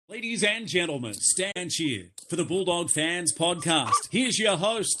Ladies and gentlemen, stand cheer for the Bulldog Fans Podcast. Here's your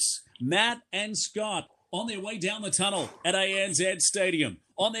hosts, Matt and Scott, on their way down the tunnel at ANZ Stadium,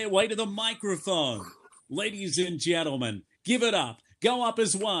 on their way to the microphone. Ladies and gentlemen, give it up. Go up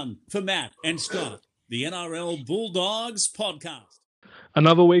as one for Matt and Scott, the NRL Bulldogs Podcast.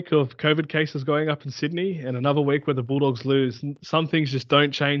 Another week of COVID cases going up in Sydney and another week where the Bulldogs lose. Some things just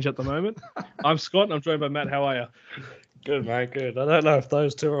don't change at the moment. I'm Scott and I'm joined by Matt. How are you? Good, mate, good. I don't know if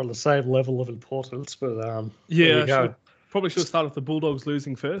those two are on the same level of importance, but probably should start with the Bulldogs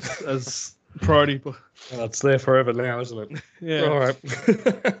losing first as priority. Well, it's there forever now, isn't it? Yeah. All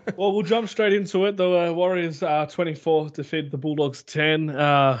right. Well, we'll jump straight into it. The Warriors 24 defeat the Bulldogs 10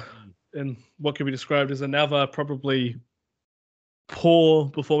 in what can be described as another probably poor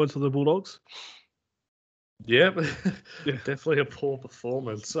performance of the Bulldogs. Yeah, definitely a poor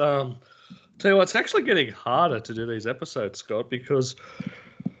performance. Tell you what, it's actually getting harder to do these episodes, Scott, because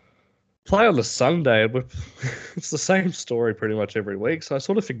play on the Sunday, it's the same story pretty much every week, so I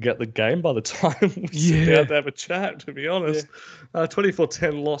sort of forget the game by the time we sit down to have a chat, to be honest.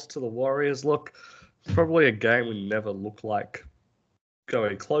 24-10 loss to the Warriors. Look, probably a game we never looked like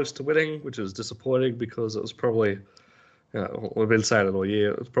going close to winning, which is disappointing because it was probably, we've been saying it all year,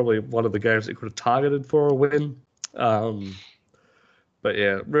 it was probably one of the games that could have targeted for a win. But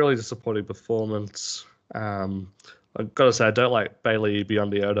yeah, really disappointing performance. I've got to say, I don't like Bailey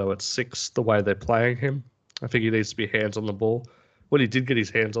Biondi-Odo at 6, the way they're playing him. I think he needs to be hands on the ball. When he did get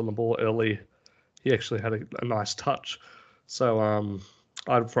his hands on the ball early, he actually had a nice touch. So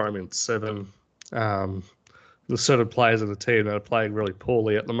I'd throw him in 7. There's certain players in the team that are playing really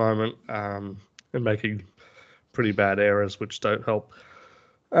poorly at the moment and making pretty bad errors, which don't help.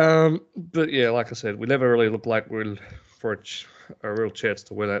 But yeah, like I said, we never really looked like we're for a real chance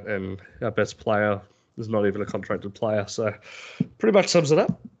to win it, and our best player is not even a contracted player, so pretty much sums it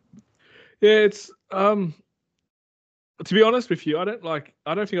up. Yeah, it's to be honest with you, I don't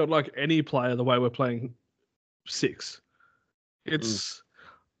think I'd like any player the way we're playing 6. It's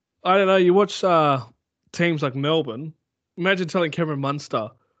I don't know, you watch teams like Melbourne, imagine telling Cameron Munster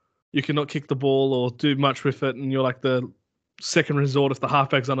you cannot kick the ball or do much with it, and you're like the second resort if the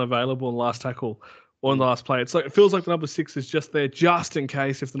halfback's unavailable in the last tackle or in the last play. It's like, it feels like the number 6 is just there just in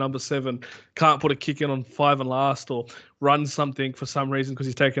case if the number 7 can't put a kick in on 5 and last or run something for some reason because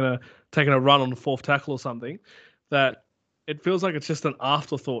he's taking a run on the 4th tackle or something, that it feels like it's just an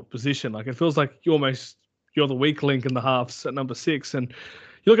afterthought position. Like, it feels like you're the weak link in the halves at number 6. And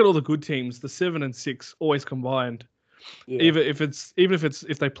you look at all the good teams, the 7 and 6 always combined. Yeah. Even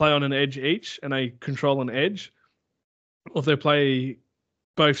if they play on an edge each and they control an edge, or if they play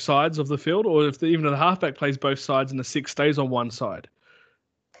both sides of the field, or if even the halfback plays both sides and the 6 stays on one side,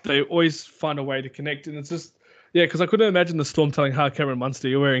 they always find a way to connect. And it's just, because I couldn't imagine the Storm telling Cameron Munster,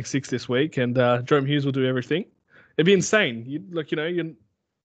 you're wearing 6 this week and Jerome Hughes will do everything. It'd be insane.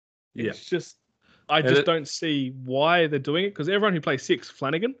 It's just, I just don't see why they're doing it, because everyone who plays 6,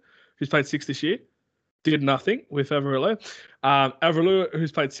 Flanagan, who's played 6 this year, did nothing with Averillo. Averillo,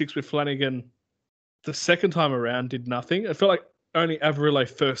 who's played 6 with Flanagan the second time around, did nothing. I felt like only Averillo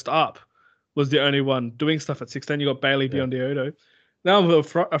first up was the only one doing stuff at 16. You got Bailey Biondi-Odo. Now I'm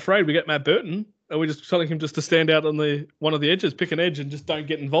afraid we get Matt Burton and we're just telling him just to stand out on one of the edges, pick an edge, and just don't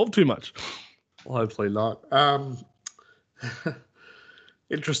get involved too much. Well, hopefully not.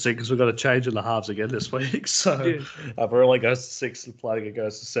 Interesting, because we've got a change in the halves again this week. So Averillo goes to 6 and Flanagan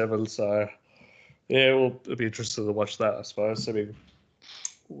goes to 7. So yeah, it'll be interesting to watch that, I suppose. I mean,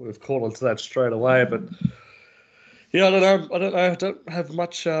 we've caught onto that straight away, but yeah, I don't know. I don't have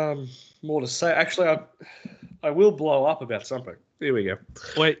much more to say. Actually, I will blow up about something. Here we go.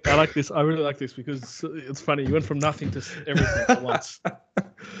 Wait, I like this. I really like this because it's funny. You went from nothing to everything at once.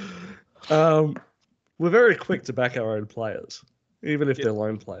 We're very quick to back our own players, even if they're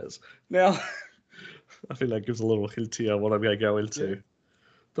lone players. Now, I think that gives a little hint to you what I'm going to go into. Yeah.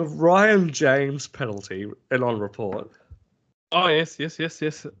 The Ryan James penalty and on report. Oh, yes.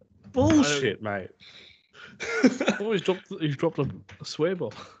 Bullshit, mate. He's dropped a swear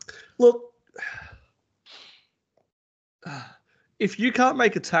ball. Look, if you can't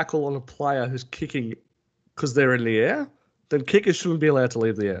make a tackle on a player who's kicking because they're in the air, then kickers shouldn't be allowed to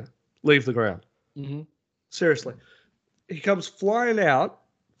leave the ground. Mm-hmm. Seriously. He comes flying out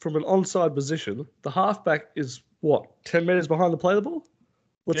from an onside position. The halfback is, 10 metres behind the play of the ball?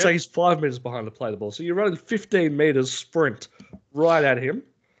 Let's say he's 5 metres behind the play of the ball. So you're running 15 metres sprint right at him.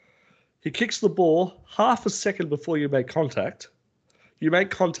 He kicks the ball half a second before you make contact. You make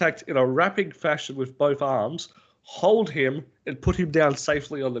contact in a rapid fashion with both arms, hold him, and put him down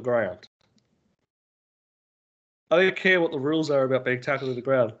safely on the ground. I don't care what the rules are about being tackled to the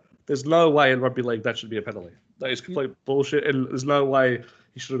ground. There's no way in rugby league that should be a penalty. That is complete bullshit, and there's no way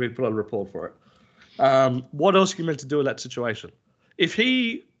he should have been put on a report for it. What else are you meant to do in that situation? If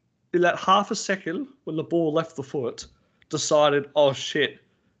he, in that half a second when the ball left the foot, decided, oh shit,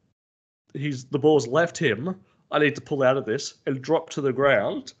 the ball's left him, I need to pull out of this, and drop to the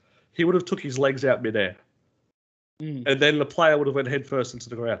ground, he would have took his legs out midair. And then the player would have went headfirst into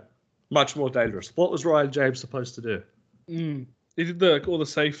the ground. Much more dangerous. What was Ryan James supposed to do? He did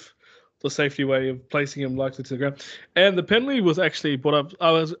the safety way of placing him likely to the ground. And the penalty was actually brought up.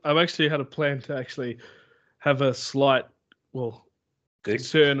 I've actually had a plan to actually have a slight,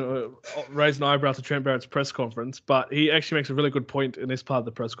 concern or raise an eyebrow to Trent Barrett's press conference, but he actually makes a really good point in this part of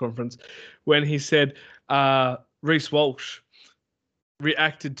the press conference when he said Reece Walsh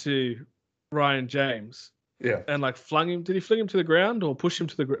reacted to Ryan James. Yeah. And flung him. Did he fling him to the ground or push him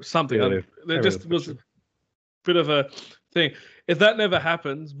to the ground? Something. Yeah, there just was a bit of a thing. If that never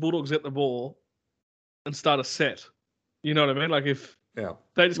happens, Bulldogs get the ball and start a set. You know what I mean? If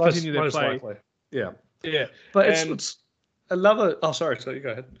they just continue their play. Likely. Yeah. Yeah. But it's another... Oh, sorry. So you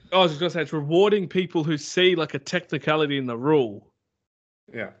go ahead. I was just going to say, it's rewarding people who see a technicality in the rule.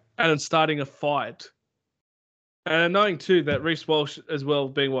 Yeah. And then starting a fight. And knowing too that Reece Walsh as well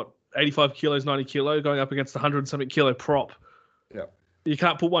being 85 kilos, 90 kilo, going up against a 100-something kilo prop. Yeah. You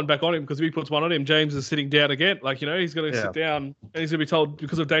can't put one back on him because if he puts one on him, James is sitting down again. He's going to sit down and he's going to be told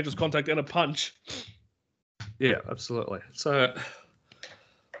because of dangerous contact and a punch. Yeah, absolutely. So,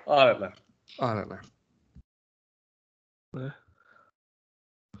 I don't know. Yeah.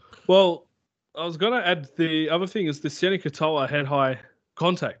 Well, I was going to add the other thing is the Sione Katoa had high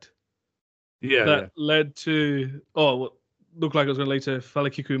contact. Yeah. That led to, looked like it was going to lead to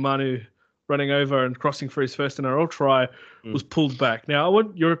Falakiku Manu running over and crossing for his first NRL try was pulled back. Now, I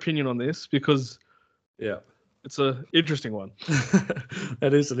want your opinion on this because it's an interesting one.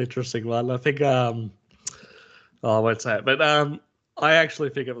 It is an interesting one. I think, I won't say it, but I actually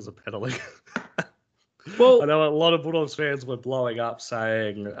think it was a penalty. Well, I know a lot of Bulldogs fans were blowing up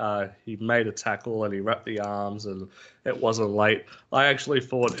saying he made a tackle and he wrapped the arms and it wasn't late. I actually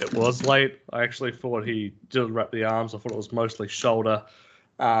thought it was late. I actually thought he didn't wrap the arms. I thought it was mostly shoulder.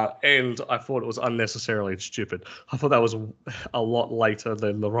 And I thought it was unnecessarily stupid. I thought that was a lot later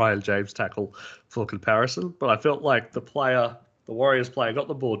than the Ryan James tackle for comparison. But I felt like the Warriors player got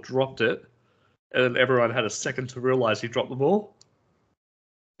the ball, dropped it, and then everyone had a second to realise he dropped the ball.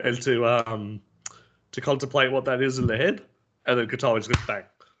 And to contemplate what that is in the head, and then Katoa just goes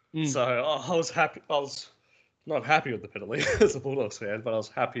bang. So I was happy. I was not happy with the penalty as a Bulldogs fan, but I was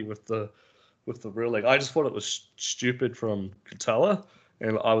happy with the ruling. I just thought it was stupid from Katoa,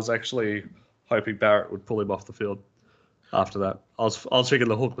 and I was actually hoping Barrett would pull him off the field after that. I was thinking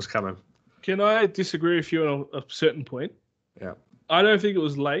the hook was coming. Can I disagree with you on a certain point? Yeah. I don't think it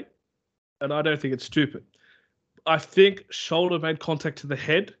was late, and I don't think it's stupid. I think shoulder made contact to the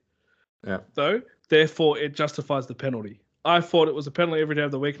head. Yeah. Though, therefore, it justifies the penalty. I thought it was a penalty every day of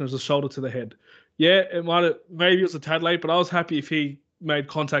the week, and it was a shoulder to the head. Yeah, maybe it was a tad late, but I was happy if he made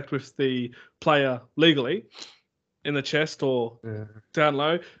contact with the player legally in the chest or down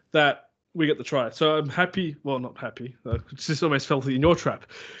low, that we get the try. So I'm happy. Well, not happy. It's just almost fell in your trap.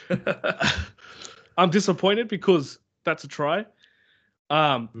 I'm disappointed because that's a try.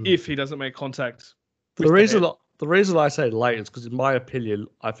 If he doesn't make contact. The reason I say late is because, in my opinion,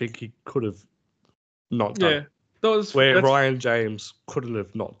 I think he could have not done it. Ryan James couldn't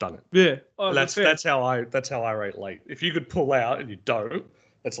have not done it. Yeah, that's how I rate late. If you could pull out and you don't,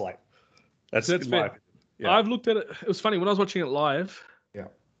 that's late. That's in my opinion. Yeah. I've looked at it. It was funny when I was watching it live. Yeah.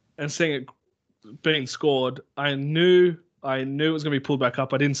 And seeing it being scored, I knew it was going to be pulled back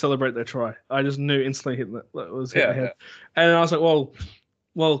up. I didn't celebrate their try. I just knew instantly hitting the head. Yeah. And I was like,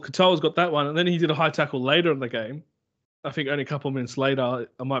 well, Katoa's got that one, and then he did a high tackle later in the game. I think only a couple of minutes later.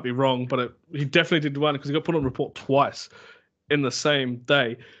 I might be wrong, but he definitely did one because he got put on report twice in the same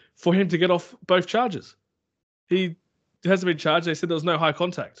day for him to get off both charges. He hasn't been charged. They said there was no high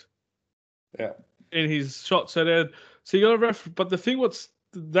contact. Yeah. In his shot. So you got a ref. But the thing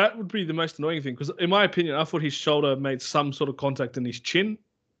that would be the most annoying thing, because in my opinion, I thought his shoulder made some sort of contact in his chin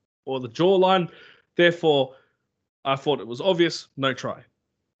or the jawline. Therefore, I thought it was obvious, no try.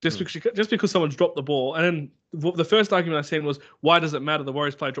 Just because someone's dropped the ball. And then the first argument I seen was, why does it matter? The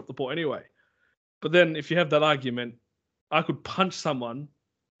Warriors player dropped the ball anyway. But then if you have that argument, I could punch someone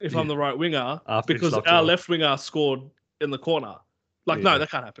if I'm the right winger because our left winger scored in the corner. No, that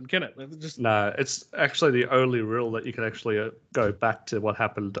can't happen, can it? No, it's actually the only rule that you can actually go back to what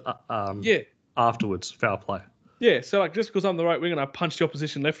happened afterwards, foul play. Yeah, so just because I'm the right winger and I punched the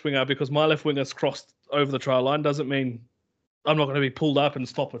opposition left winger because my left winger's crossed over the try line doesn't mean I'm not going to be pulled up and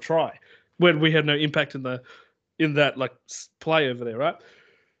stop a try when we had no impact in that like play over there, right?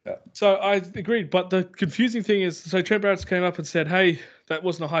 Yeah. So I agreed, but the confusing thing is, so Trent Barrett came up and said, "Hey, that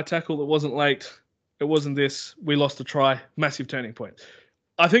wasn't a high tackle. It wasn't late. It wasn't this. We lost a try. Massive turning point."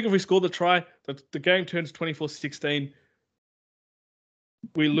 I think if we score the try, the game turns 24-16.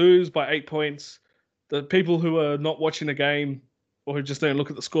 We lose by 8 points. The people who are not watching the game or who just don't look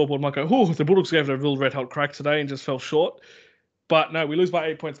at the scoreboard might go, "Oh, the Bulldogs gave it a real red hot crack today and just fell short." But no, we lose by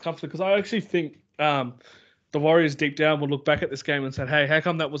 8 points comfortably because I actually think the Warriors deep down will look back at this game and say, "Hey, how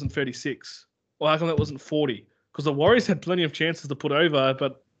come that wasn't 36? Or how come that wasn't 40?" Because the Warriors had plenty of chances to put over,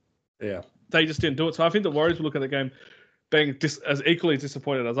 but they just didn't do it. So I think the Warriors will look at the game being as equally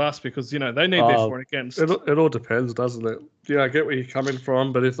disappointed as us because, they need their for and against. It all depends, doesn't it? Yeah, I get where you're coming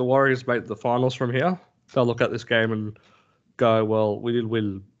from, but if the Warriors make the finals from here, they'll look at this game and go, "Well, we did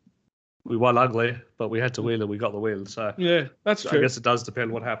win. We won ugly, but we had to win and we got the win." So yeah, that's true. I guess it does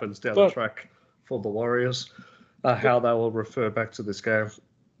depend what happens down the track for the Warriors, how they will refer back to this game.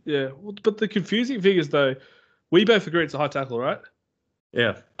 Yeah, but the confusing thing is, though, we both agree it's a high tackle, right?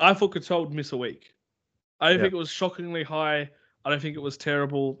 Yeah. I thought Katoa would miss a week. I don't think it was shockingly high. I don't think it was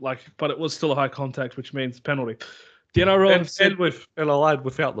terrible, but it was still a high contact, which means penalty. The NRL and allowed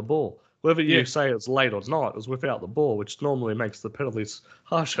without the ball. Whether you say it's late or not, it was without the ball, which normally makes the penalties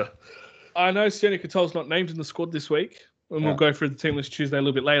harsher. I know Sione Katoa's not named in the squad this week, and we'll go through the team list Tuesday a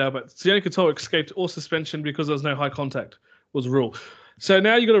little bit later, but Sione Katoa escaped all suspension because there was no high contact, was the rule. So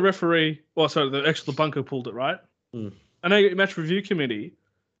now you've got a referee, the bunker pulled it, right? Mm. I know you got your match review committee.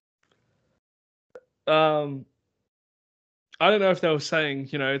 I don't know if they were saying,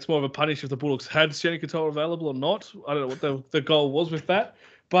 it's more of a punish if the Bulldogs had Sione Katoa available or not. I don't know what the goal was with that.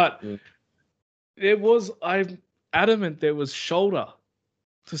 But I'm adamant there was shoulder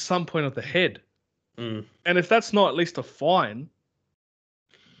to some point of the head. Mm. And if that's not at least a fine,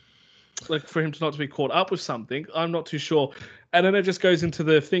 for him to not to be caught up with something, I'm not too sure. And then it just goes into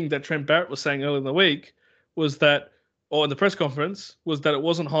the thing that Trent Barrett was saying earlier in the week, or in the press conference, was that it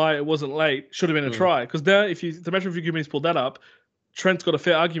wasn't high, it wasn't late, should have been a try. Because now, if the match review committee's pulled that up, Trent's got a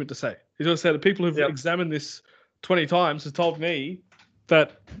fair argument to say. He's going to say the people who've examined this 20 times have told me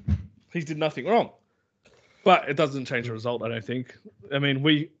that he did nothing wrong. But it doesn't change the result, I don't think. I mean,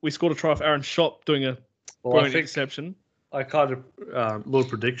 we scored a try off Aaron Schopp doing a brilliant interception. I kind of little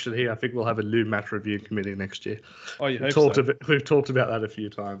prediction here. I think we'll have a new match review committee next year. Oh, you hope so. We've talked about that a few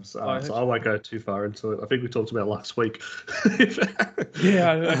times, so I won't go too far into it. I think we talked about it last week.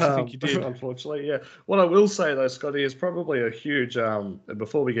 Yeah, I actually think you did. Unfortunately, yeah. What I will say though, Scotty, is probably a huge.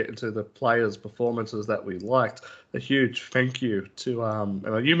 Before we get into the players' performances that we liked, a huge thank you to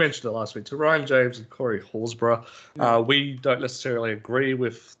and you mentioned it last week, to Ryan James and Corey Horsburgh. We don't necessarily agree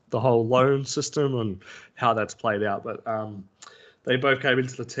with the whole loan system and how that's played out, but they both came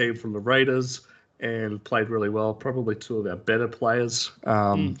into the team from the Raiders and played really well. Probably two of our better players.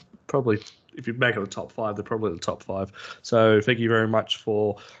 Probably, if you make it a top five, they're probably the top five. So thank you very much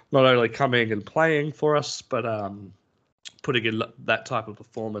for not only coming and playing for us, but putting in that type of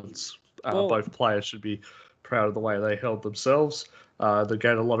performance. Both players should be proud of the way they held themselves. They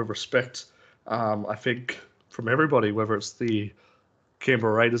gained a lot of respect, I think, from everybody, whether it's the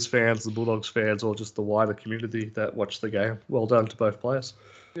Canberra Raiders fans, the Bulldogs fans, or just the wider community that watched the game. Well done to both players.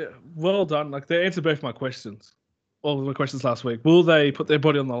 Yeah, well done. They answered both my questions. All of my questions last week. Will they put their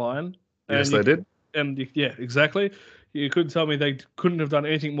body on the line? Yes, they did. And yeah, exactly. You couldn't tell me they couldn't have done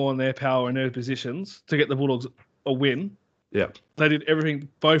anything more in their power and their positions to get the Bulldogs a win. Yeah. They did everything,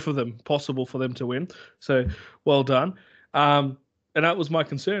 both of them, possible for them to win. So, well done. And that was my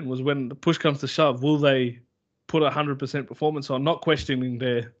concern, was when the push comes to shove, will they put 100% performance on, not questioning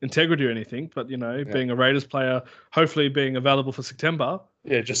their integrity or anything, but, being a Raiders player, hopefully being available for September.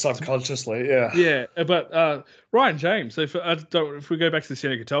 Yeah, just subconsciously, yeah. Yeah, but Ryan James, if we go back to the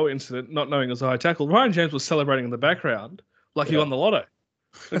Sione Katoa incident, not knowing it was a high tackle, Ryan James was celebrating in the background like he won the lotto.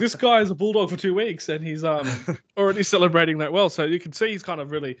 This guy is a Bulldog for 2 weeks and he's already celebrating that well. So you can see he's kind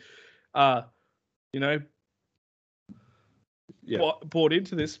of really, bought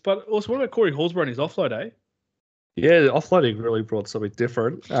into this. But also, what about Corey Horsburgh and his offload, eh? Yeah, the offloading really brought something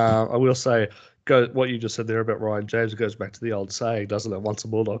different. I will say, what you just said there about Ryan James goes back to the old saying, doesn't it? Once a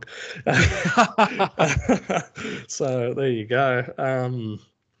Bulldog. So there you go.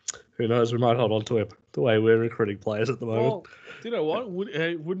 Who knows? We might hold on to him the way we're recruiting players at the moment. Well, you know what?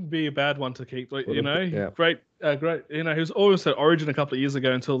 It wouldn't be a bad one to keep. Great. He was always at Origin a couple of years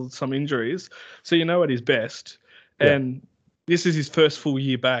ago until some injuries. So at his best. And this is his first full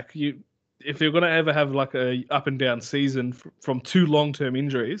year back. If you're going to ever have like a up and down season from two long-term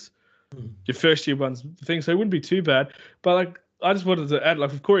injuries, your first year one's thing, so it wouldn't be too bad. But like, I just wanted to add,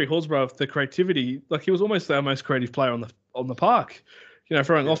 like, with Corey Horsburgh, the creativity, like he was almost our most creative player on the park.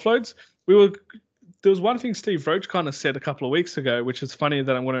 Throwing offloads. There was one thing Steve Roach kind of said a couple of weeks ago, which is funny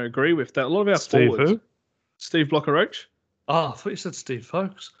that I'm going to agree with, that a lot of our forwards. Who? Steve Blocker Roach. Oh, I thought you said Steve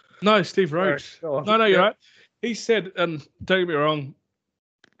Folkes. No, Steve Roach. Oh, No, you're right. He said, and don't get me wrong,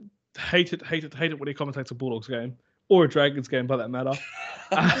 hate it when he commentates a Bulldogs game or a Dragons game, by that matter.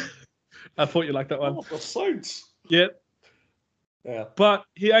 I thought you liked that one. Oh, the Saints. Yeah. Yeah. But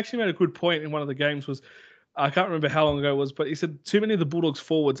he actually made a good point in one of the games. I can't remember how long ago it was, but he said too many of the Bulldogs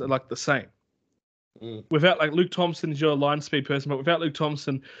forwards are like the same. Without, like, Luke Thompson is your line speed person, but without Luke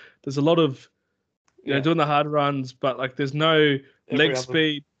Thompson, there's a lot of doing the hard runs, but like there's no leg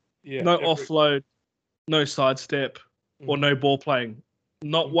speed, no offload, no sidestep, or no ball playing.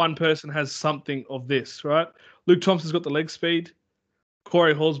 Not one person has something of this, right? Luke Thompson's got the leg speed.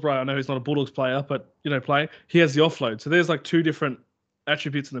 Corey Horsburgh, I know he's not a Bulldogs player, but playing, he has the offload. So there's like two different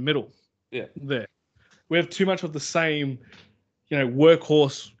attributes in the middle. Yeah. There. We have too much of the same,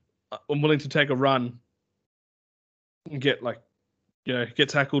 workhorse. I'm willing to take a run and get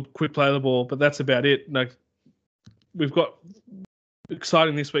tackled, quick play the ball, but that's about it. Like, we've got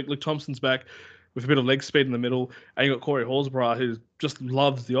exciting this week. Luke Thompson's back with a bit of leg speed in the middle, and you got Corey Horsburgh who just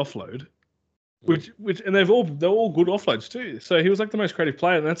loves the offload. And they're all good offloads too. So he was like the most creative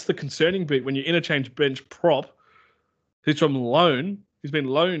player, and that's the concerning bit when you interchange bench prop, who's from loan, who's been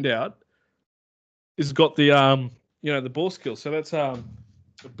loaned out, has got the the ball skills. So that's a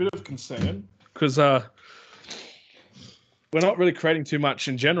bit of concern because we're not really creating too much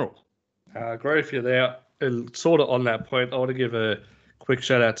in general. I agree with you there. And sort of on that point, I want to give a quick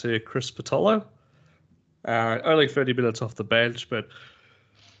shout out to Chris Patolo. Only 30 minutes off the bench, but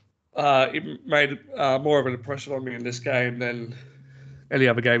it made more of an impression on me in this game than any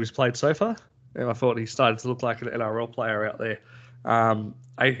other game he's played so far. And I thought he started to look like an NRL player out there.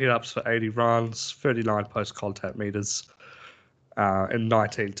 8 hit-ups for 80 runs, 39 post-contact meters, and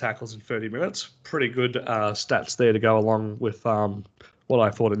 19 tackles in 30 minutes. Pretty good stats there to go along with what I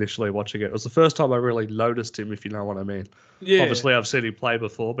thought initially watching it. It was the first time I really noticed him, if you know what I mean. Yeah. Obviously, I've seen him play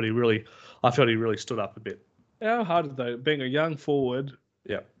before, but I felt he really stood up a bit. How hard is it, though, being a young forward,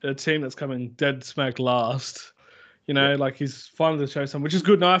 a team that's coming dead smack last, like he's finally to show something, which is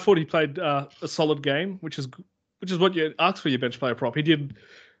good. No, I thought he played a solid game, which is what you ask for your bench player prop. He did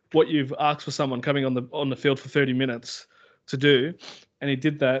what you've asked for someone coming on the field for 30 minutes to do, and he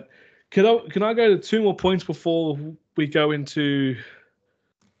did that. Can I go to 2 more points before we go into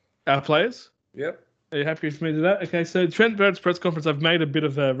our players? Yep. Are you happy for me to do that? Okay, so Trent Barrett's press conference, I've made a bit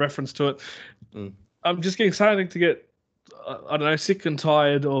of a reference to it. I'm just starting to get, I don't know, sick and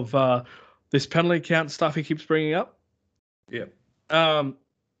tired of this penalty count stuff he keeps bringing up. Yeah.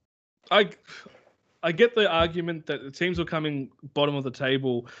 I get the argument that the teams who are coming bottom of the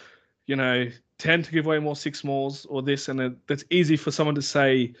table, tend to give away more 6 mauls or this, and that's easy for someone to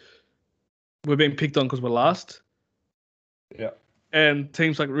say we're being picked on because we're last. Yeah. And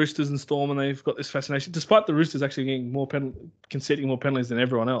teams like Roosters and Storm, and they've got this fascination, despite the Roosters actually getting conceding more penalties than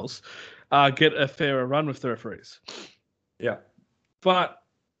everyone else, get a fairer run with the referees. Yeah. But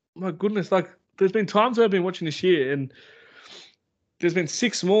my goodness, like there's been times where I've been watching this year, and there's been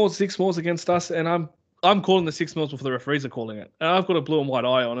 6 mauls against us, and I'm calling the 6 mauls before the referees are calling it. And I've got a blue and white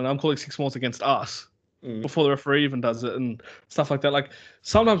eye on, and I'm calling 6 mauls against us before the referee even does it and stuff like that. Like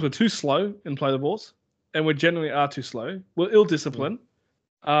sometimes we're too slow in play the balls, and we generally are too slow. We're ill-disciplined.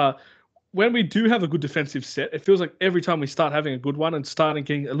 When we do have a good defensive set, it feels like every time we start having a good one and starting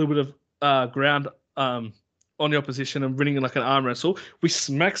getting a little bit of ground on the opposition and winning like an arm wrestle, we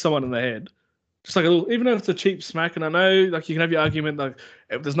smack someone in the head. Just like a little, even if it's a cheap smack, and I know like you can have your argument like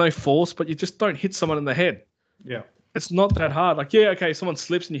if there's no force, but you just don't hit someone in the head. Yeah. It's not that hard. Like, yeah, okay, someone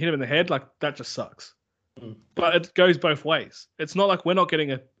slips and you hit him in the head, like that just sucks. But it goes both ways. It's not like we're not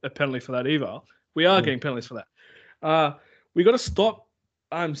getting a penalty for that either. We are getting penalties for that. We got to stop.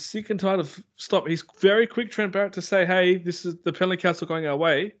 I'm sick and tired of stop. He's very quick, Trent Barrett, to say, hey, this is the penalty counts are going our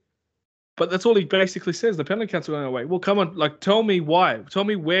way. But that's all he basically says. The penalty counts are going our way. Well, come on, like tell me why. Tell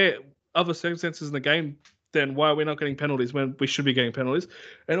me where other circumstances in the game, then why we're not getting penalties when we should be getting penalties.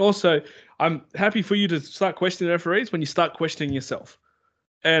 And also, I'm happy for you to start questioning referees when you start questioning yourself.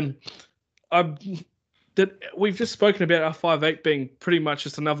 And that we've just spoken about our 5'8" being pretty much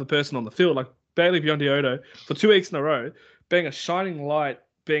just another person on the field, like Bailey Biondi-Odo for 2 weeks in a row, being a shining light,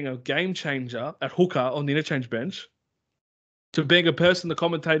 being a game changer at hooker on the interchange bench, to being a person the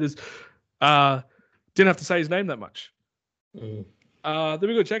commentators didn't have to say his name that much. Then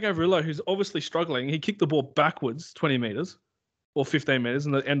we got Jack Averillo, who's obviously struggling. He kicked the ball backwards 20 meters. or 15 minutes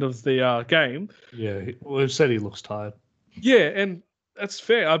in the end of the game. Yeah, we've said he looks tired. Yeah, and that's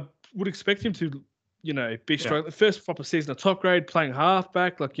fair. I would expect him to, be struggling. The first proper season of top grade, playing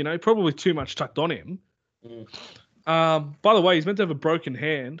halfback, probably too much tucked on him. By the way, he's meant to have a broken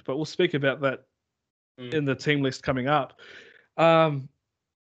hand, but we'll speak about that in the team list coming up.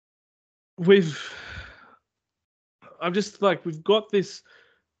 We've got this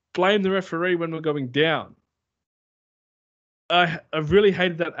blame the referee when we're going down. I've really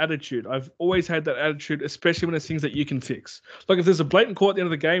hated that attitude. I've always had that attitude, especially when it's things that you can fix. Like if there's a blatant call at the end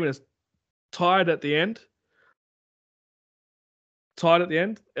of the game and it's tied at the end, and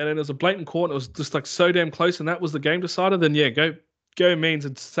then there's a blatant call and it was just like so damn close and that was the game decider, then yeah, go means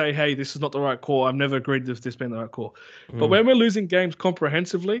and say, hey, this is not the right call. I've never agreed with this being the right call. But when we're losing games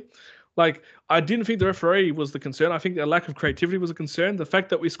comprehensively, like I didn't think the referee was the concern. I think the lack of creativity was a concern. The fact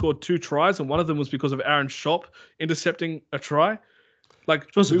that we scored 2 tries and one of them was because of Aaron Schopp intercepting a try. Like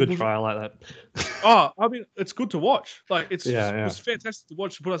it was a good try like that. I mean, it's good to watch. Like it was fantastic to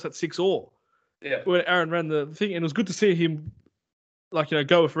watch to put us at 6-all. Yeah. When Aaron ran the thing, and it was good to see him,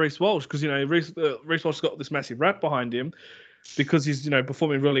 go with Reece Walsh because Reece Walsh got this massive rap behind him because he's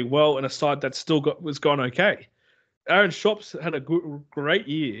performing really well in a side that still was gone okay. Aaron Schopp's had a great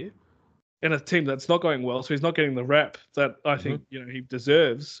year in a team that's not going well, so he's not getting the rap that I think he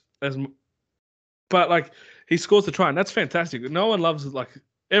deserves. But he scores the try, and that's fantastic. No one loves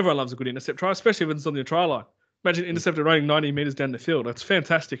everyone loves a good intercept try, especially if it's on your try line. Imagine interceptor running 90 meters down the field. That's a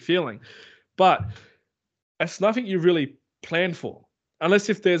fantastic feeling, but that's nothing you really plan for, unless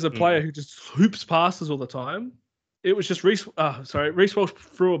if there's a player who just hoops passes all the time. It was just Reece Walsh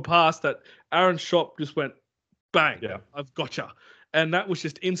threw a pass that Aaron Schopp just went bang. Yeah, I've gotcha. And that was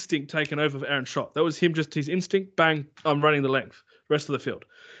just instinct taken over for Aaron Schopp. That was him, just his instinct, bang, I'm running the length, rest of the field.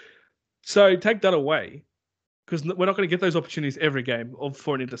 So take that away, because we're not going to get those opportunities every game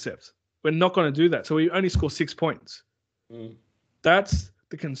for an intercept. We're not going to do that. So we only score 6 points. That's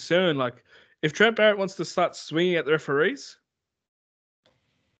the concern. Like, if Trent Barrett wants to start swinging at the referees,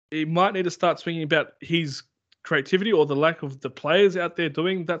 he might need to start swinging about his creativity or the lack of the players out there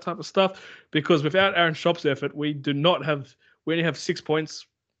doing that type of stuff, because without Aaron Schopp's effort, we only have 6 points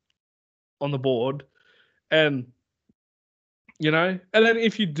on the board. And, and then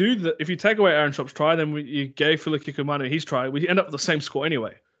if you take away Aaron Schopp's try, then you gave Fila Kikumanu his try, we end up with the same score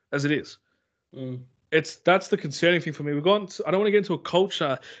anyway, as it is. That's the concerning thing for me. I don't want to get into a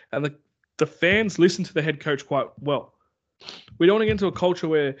culture, and the fans listen to the head coach quite well. We don't want to get into a culture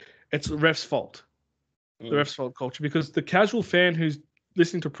where it's the ref's fault. The ref's fault culture, because the casual fan who's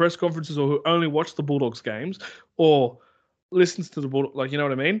listening to press conferences or who only watch the Bulldogs games or listens to the Bulldogs, you know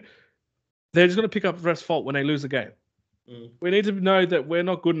what I mean? They're just going to pick up ref's fault when they lose the game. We need to know that we're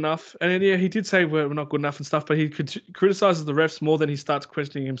not good enough. And yeah, he did say we're not good enough and stuff, but he criticizes the refs more than he starts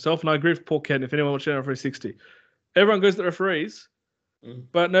questioning himself. And I agree with Paul Ken, if anyone watched Channel 360. Everyone goes to the referees,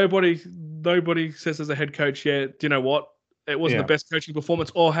 but nobody says as a head coach, yeah, do you know what? It wasn't the best coaching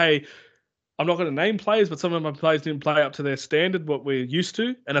performance. Or, hey, I'm not going to name players, but some of my players didn't play up to their standard, what we're used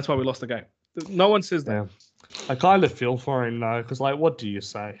to, and that's why we lost the game. No one says that. Yeah. I kind of feel for him, though, because, what do you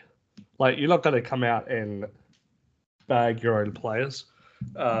say? You're not going to come out and bag your own players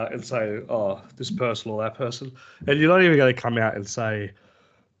and say, oh, this person or that person. And you're not even going to come out and say,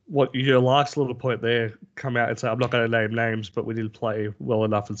 what your last little point there, come out and say, I'm not going to name names, but we didn't play well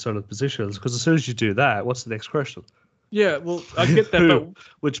enough in certain positions. Because as soon as you do that, what's the next question? Yeah, well, I get that. But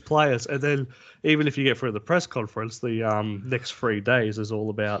which players? And then even if you get through the press conference, the next 3 days is all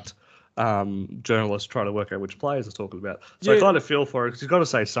about journalists trying to work out which players they're talking about. So I kind of feel for it because he's got to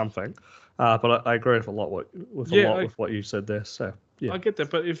say something. But I agree with a lot with what you said there. So yeah, I get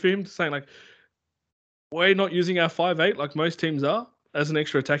that. But if him saying we're not using our 5'8" like most teams are as an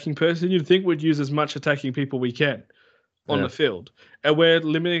extra attacking person, you'd think we'd use as much attacking people we can on the field, and we're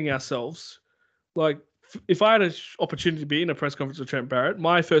limiting ourselves. If I had an opportunity to be in a press conference with Trent Barrett,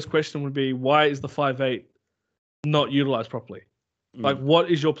 my first question would be, why is the 5'8" not utilized properly? What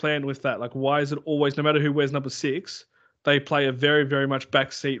is your plan with that? Why is it always, no matter who wears number 6, they play a very, very much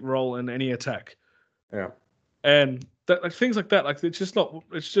backseat role in any attack? Yeah. And things like that, it's just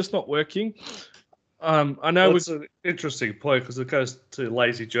not working. I know it's an interesting point because it goes to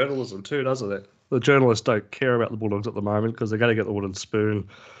lazy journalism too, doesn't it? The journalists don't care about the Bulldogs at the moment because they're going to get the wooden spoon.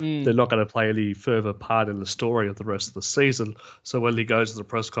 They're not going to play any further part in the story of the rest of the season. So when he goes to the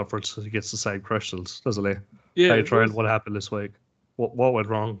press conference, he gets the same questions, doesn't he? Yeah. Hey, Trent, what happened this week? What went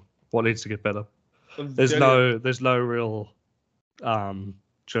wrong? What needs to get better? There's no real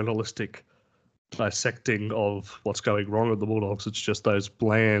journalistic dissecting of what's going wrong with the Bulldogs. It's just those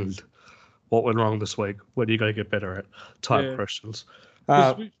bland, what went wrong this week? What are you going to get better at? Type questions.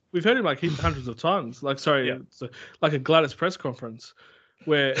 'Cause we've heard him like hundreds of times. Like, sorry, Yeah. it's like a Gladys press conference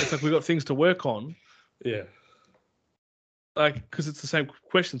where it's like we've got things to work on. Yeah. Like, because it's the same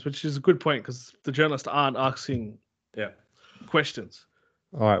questions, which is a good point because the journalists aren't asking questions.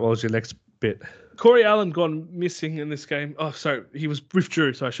 All right, what was your next bit? Corey Allen gone missing in this game. Oh, sorry, he was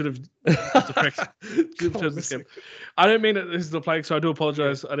withdrew, so I should have corrected this game. I don't mean that this is the play, so I do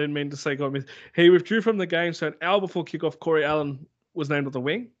apologize. I didn't mean to say gone missing. He withdrew from the game, so an hour before kickoff, Corey Allen was named at the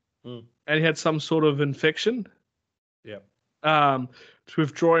wing, and he had some sort of infection. Yeah. To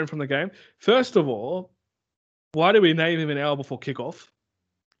withdraw him from the game. First of all, why do we name him an hour before kickoff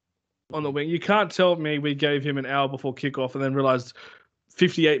on the wing? You can't tell me we gave him an hour before kickoff and then realized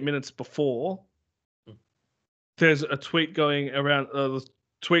 58 minutes before there's a tweet going around, the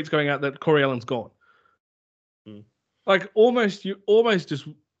tweets going out that Corey Allen's gone. Like you almost just,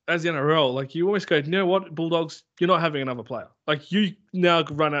 as the NRL, like you almost go, you know what, Bulldogs, you're not having another player. Like you now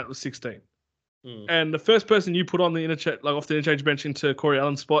run out with 16. And the first person you put on the interchange, like off the interchange bench into Corey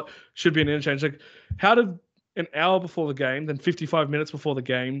Allen's spot should be an interchange. Like, how did an hour before the game, then 55 minutes before the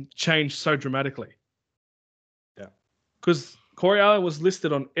game, change so dramatically? Yeah. Because Corey Allen was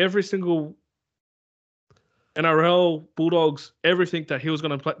listed on every single NRL, Bulldogs, everything that he was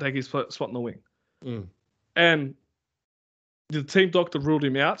going to take his spot in the wing. And the team doctor ruled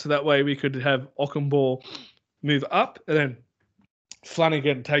him out, so that way we could have Ockenball move up and then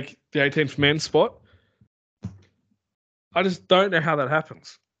Flanagan take the 18th man spot. I just don't know how that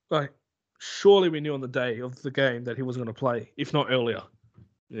happens. Like, surely we knew on the day of the game that he was going to play, if not earlier.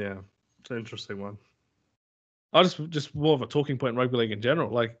 Yeah, it's an interesting one. I just more of a talking point in rugby league in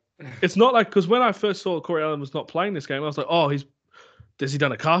general. Like, it's not like, because when I first saw Corey Allen was not playing this game, I was like, oh, has he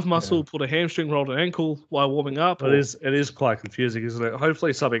done a calf muscle, pulled a hamstring, rolled an ankle while warming up? It is quite confusing, isn't it?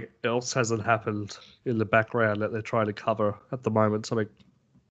 Hopefully something else hasn't happened in the background that they're trying to cover at the moment, something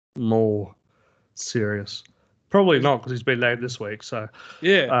more serious. Probably not, because he's been named this week. So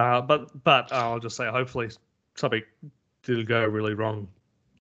yeah, but I'll just say hopefully something didn't go really wrong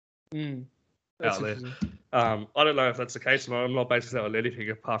out there. I don't know if that's the case, and I'm not basing that on anything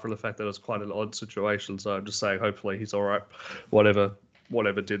apart from the fact that it's quite an odd situation. So I'm just saying hopefully he's all right.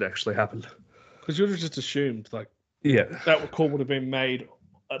 Whatever did actually happen. Because you would have just assumed like that call would have been made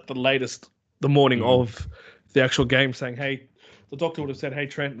at the latest the morning of the actual game, saying, hey, the doctor would have said, hey,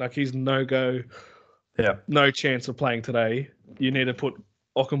 Trent, like he's no-go. Yeah. No chance of playing today. You need to put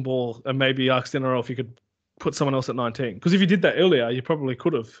Ockenball and maybe ask NRL if you could put someone else at 19. Because if you did that earlier, you probably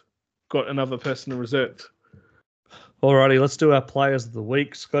could have got another person reserved. Alrighty, let's do our players of the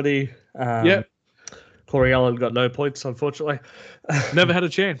week, Scotty. Corey Allen got no points, unfortunately. Never had a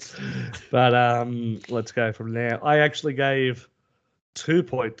chance. But let's go from there. I actually gave 2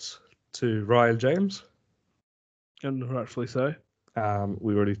 points to Ryan James. And rightfully so.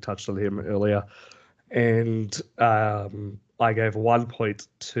 We already touched on him earlier. And I gave 1 point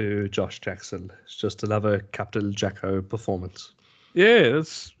to Josh Jackson. It's just another Captain Jacko performance. Yeah,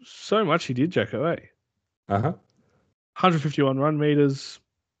 that's so much he did, Jacko, eh? 151 run meters.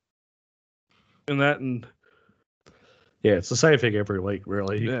 And that, and yeah, it's the same thing every week,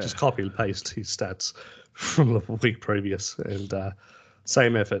 really. You just copy and paste his stats from the week previous, and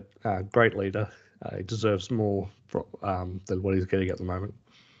same effort. Great leader. He deserves more than what he's getting at the moment.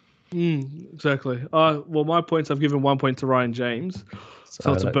 Exactly. Well, my points, I've given 1 point to Ryan James,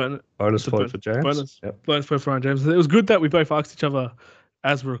 so it's a bonus point for James. Bonus point for Ryan James. It was good that we both asked each other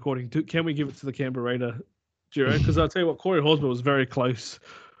as we're recording. Can we give it to the Canberra Raider duo? Because I'll tell you what, Corey Horsburgh was very close.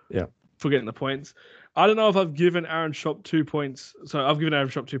 Yeah. For getting the points. I don't know if I've given Aaron Schoupp 2 points. So I've given Aaron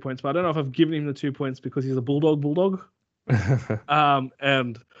Schoupp 2 points, but I don't know if I've given him the 2 points because he's a bulldog.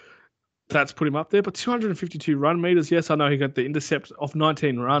 And that's put him up there. But 252 run meters. Yes, I know he got the intercept off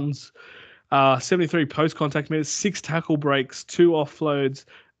 19 runs, 73 post-contact meters, 6 tackle breaks, 2 offloads,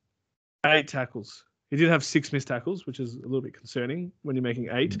 8 tackles. He did have 6 missed tackles, which is a little bit concerning when you're making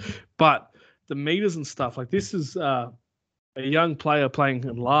 8. But the meters and stuff, like this is a young player playing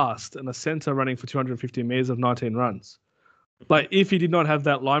last and a centre running for 250 meters of 19 runs. Like, if he did not have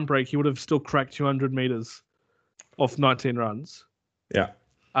that line break, he would have still cracked 200 meters off 19 runs. Yeah.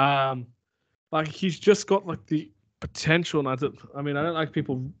 Like, he's just got, like, the potential. And I don't like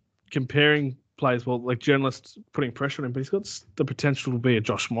people comparing players, well, like journalists putting pressure on him, but he's got the potential to be a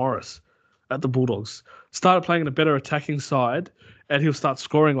Josh Morris at the Bulldogs. Started playing in a better attacking side, and he'll start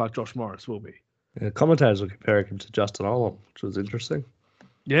scoring like Josh Morris will be. Yeah, commentators were comparing him to Justin Olam, which was interesting.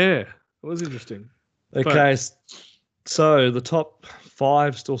 Yeah, it was interesting. Okay, so the top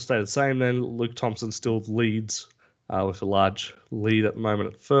 5 still stay the same then. Luke Thompson still leads with a large lead at the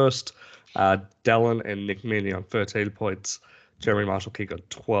moment at first. Dallin and Nick Meaney on 13 points. Jeremy Marshall-King on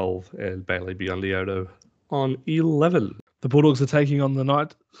 12, and Bailey Biondi-Odo on 11. The Bulldogs are taking on the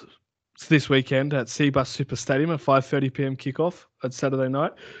Knights this weekend at Seabus Super Stadium at 5:30 p.m. kickoff at Saturday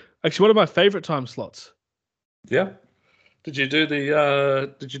night. Actually, one of my favourite time slots. Yeah. Did you do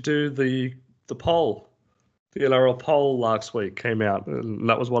the poll? The NRL poll last week came out, and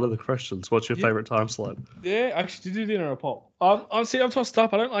that was one of the questions. What's your favourite time slot? Yeah, actually, did do the NRL poll. I'm tossed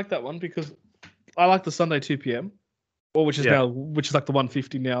up. I don't like that one because I like the Sunday 2 p.m. or which is like the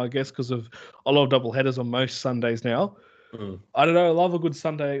 150 now, I guess, because of a lot of double headers on most Sundays now. I don't know. I love a good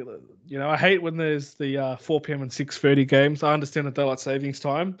Sunday. You know, I hate when there's the 4 p.m. and 6:30 games. I understand the daylight savings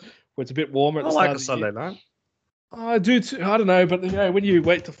time where it's a bit warmer at the start of the Sunday year. night. I do too. I don't know, but you know, when you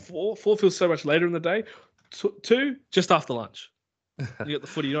wait to 4 feels so much later in the day. 2 just after lunch. You get the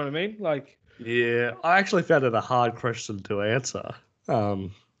footy. You know what I mean? Like, yeah, I actually found it a hard question to answer.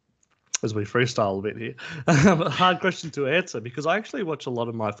 As we freestyle a bit here, a hard question to answer because I actually watch a lot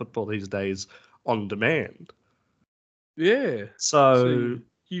of my football these days on demand. Yeah. So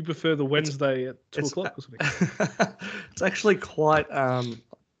you prefer the Wednesday at 2 o'clock or something? It's actually quite.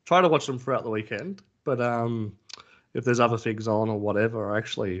 Try to watch them throughout the weekend, but if there's other things on or whatever, I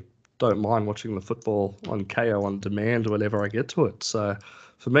actually don't mind watching the football on KO on demand whenever I get to it. So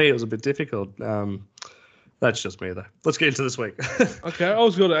for me, it was a bit difficult. That's just me, though. Let's get into this week. Okay, I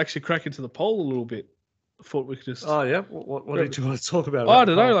was going to actually crack into the poll a little bit. I thought we could just. Oh yeah, what did you want to talk about? I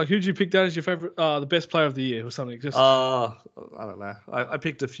don't know. Like, who did you pick down as your favorite, the best player of the year or something? Just. I don't know. I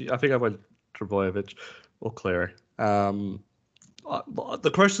picked a few. I think I went Trbojevic or Cleary.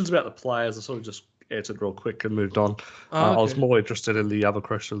 The questions about the players, I sort of just answered real quick and moved on. I was more interested in the other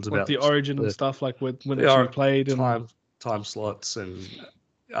questions like about the origin and stuff, like when it played and time slots and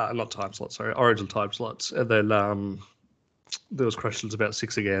not time slots. Sorry, origin time slots, and then there was questions about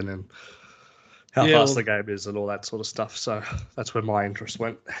six again and how fast the game is and all that sort of stuff. So that's where my interest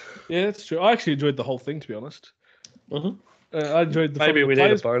went. Yeah, that's true. I actually enjoyed the whole thing, to be honest. Mm-hmm. I enjoyed the. Maybe we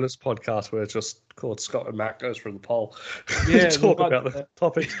need a bonus podcast where it's just called Scott and Matt goes through the poll. Yeah, talk about the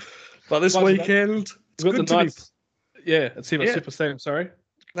topics. But this weekend, it's good to be. Yeah, at Seabus Super Stadium. Sorry.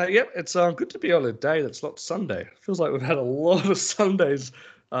 It's good to be on a day that's not Sunday. It feels like we've had a lot of Sundays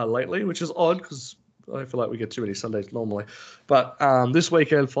lately, which is odd because I feel like we get too many Sundays normally. But this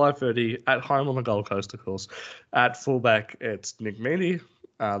weekend, 5:30 at home on the Gold Coast, of course. At fullback, it's Nick Meaney.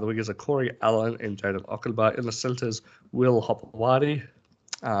 The wingers are Corey Allen and Jaden Ockenbar. In the centres, Will Hopewadi.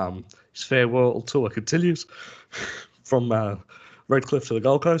 His farewell tour continues from Redcliffe to the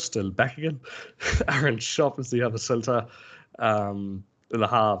Gold Coast and back again. Aaron Schopp is the other centre. In the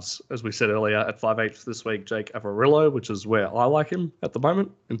halves, as we said earlier, at 5'8" this week, Jake Avarillo, which is where I like him at the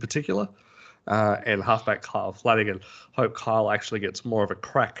moment in particular. And halfback Kyle Flanagan. Hope Kyle actually gets more of a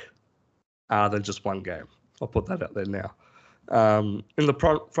crack than just one game. I'll put that out there now. In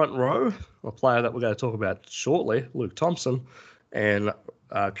the front row, a player that we're going to talk about shortly, Luke Thompson, and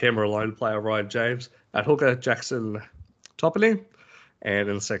Canberra lone player Ryan James. At hooker, Jackson Topany. And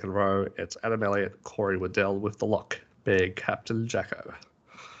in the second row, it's Adam Elliott, Corey Waddell with the lock, big Captain Jacko.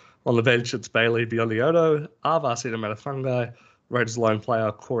 On the bench, it's Bailey Biondi-Odo, Arvasina Matafungai, Raiders lone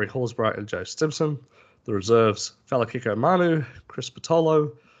player Corey Horsburgh and Joe Stimson. The reserves, Falakiko Manu, Chris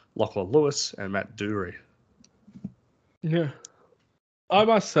Patolo, Lachlan Lewis, and Matt Dury. Yeah. I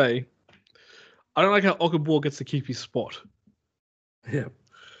must say, I don't like how Okunbor gets to keep his spot. Yeah.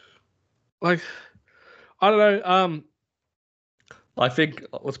 Like, I don't know. I think,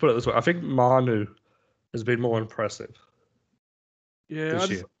 let's put it this way, I think Manu has been more impressive. Yeah,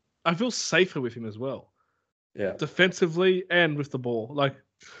 I feel safer with him as well. Yeah. Defensively and with the ball. Like,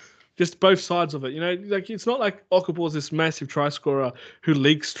 just both sides of it. You know, like, it's not like Okunbor's this massive try scorer who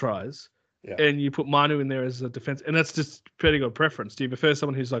leaks tries. Yeah. And you put Manu in there as a defense, and that's just depending on preference. Do you prefer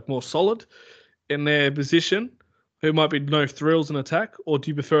someone who's like more solid in their position, who might be no thrills in attack, or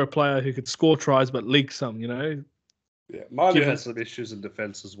do you prefer a player who could score tries but leak some? You know. Yeah, Manu has some issues in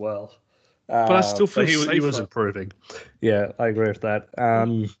defense as well, but I still feel he was improving. Yeah, I agree with that.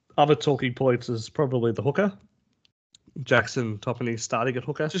 Other talking points is probably the hooker, Jackson Topany starting at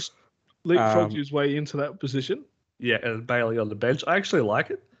hooker, just leapfrogged his way into that position. Yeah, and Bailey on the bench. I actually like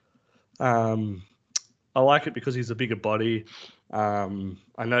it. I like it because he's a bigger body.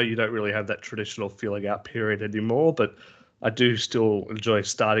 I know you don't really have that traditional filling out period anymore, but I do still enjoy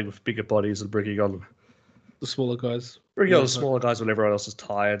starting with bigger bodies and bringing on the smaller guys. Bringing on the smaller guys when everyone else is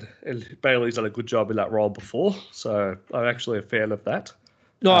tired. And Bailey's done a good job in that role before, so I'm actually a fan of that.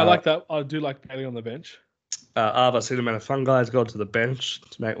 No, I like that. I do like Bailey on the bench. Arva Fungai has gone to the bench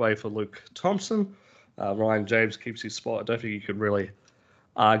to make way for Luke Thompson. Ryan James keeps his spot. I don't think you could really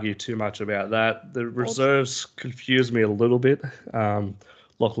argue too much about that. The reserves confuse me a little bit.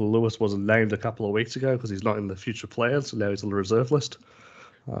 Lachlan Lewis wasn't named a couple of weeks ago because he's not in the future players, so now he's on the reserve list.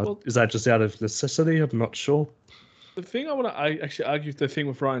 Is that just out of necessity? I'm not sure. The thing I want to actually argue the thing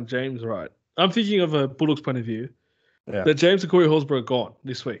with Ryan James, right? I'm thinking of a Bulldogs point of view that James and Corey Horsburgh are gone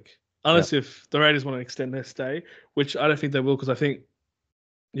this week. Unless if the Raiders want to extend their stay, which I don't think they will because I think,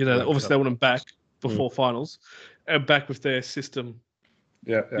 obviously they want them back before finals and back with their system,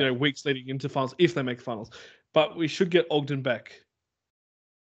 weeks leading into finals if they make finals. But we should get Ogden back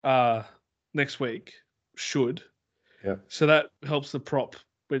next week. Should. Yeah. So that helps the prop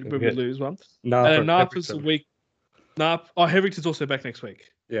when we lose one. And Napa's the week. Heverington's also back next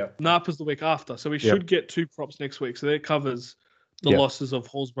week. Yeah. Napa's the week after. So we should get 2 props next week. So that covers the losses of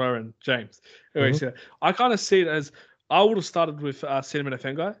Horsburgh and James. Anyway, so I kind of see it as I would have started with Cinnamon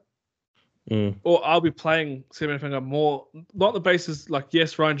Fengai. Or I'll be playing Cinnamon Fengai more, not the basis like,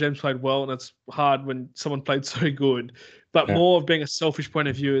 yes, Ryan James played well and it's hard when someone played so good, but more of being a selfish point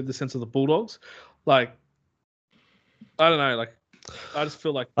of view in the sense of the Bulldogs. Like, I don't know, like, I just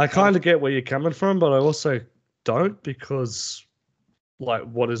feel like... I kind of get where you're coming from, but I also don't because, like,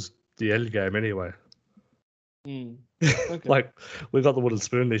 what is the end game anyway? Okay. Like, we got the wooden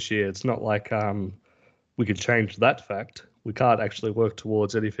spoon this year. It's not like we can change that fact. We can't actually work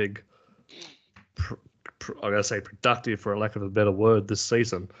towards anything, I'm going to say productive for a lack of a better word, this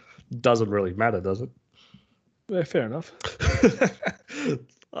season. Doesn't really matter, does it? Yeah, fair enough.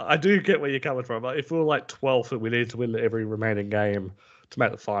 I do get where you're coming from. If we were like 12th and we needed to win every remaining game to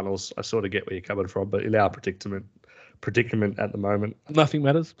make the finals, I sort of get where you're coming from. But in our predicament at the moment, nothing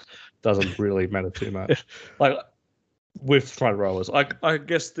matters. Doesn't really matter too much. Like with front rowers, I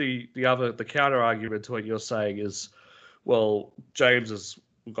guess the counter argument to what you're saying is, well, James has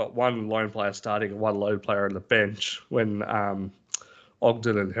got one lone player starting and one lone player on the bench when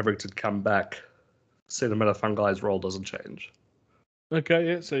Ogden and Heverington come back. Cinnamon Fungai's role doesn't change. Okay,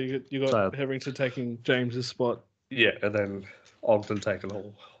 yeah. So you got Heverington taking James's spot. Yeah, and then Ogden taking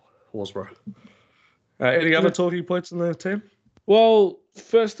Horsburgh. Any other talking points in the team? Well,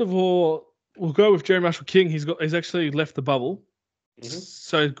 first of all, we'll go with Jerry Marshall King. He's actually left the bubble,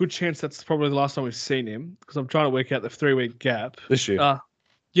 so good chance that's probably the last time we've seen him because I'm trying to work out the 3-week gap this year.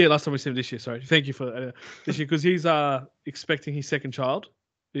 Yeah, last time we seen him this year. Sorry, thank you for this year because he's expecting his second child.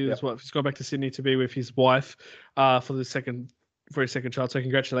 He's gone back to Sydney to be with his wife for his second child. So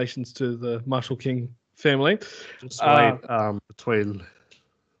congratulations to the Marshall King family. Just wait between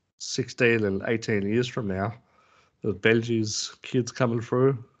 16 and 18 years from now, the Benji's kids coming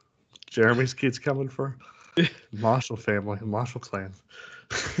through, Jeremy's kids coming through, Marshall family, Marshall clan.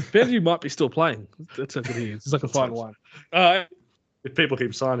 Benji might be still playing. That's how good he is. It's like a fine wine. If people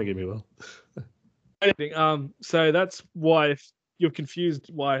keep signing him, he will. So that's why if you're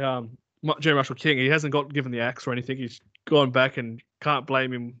confused why Jerry Marshall King, he hasn't got given the axe or anything. He's gone back and can't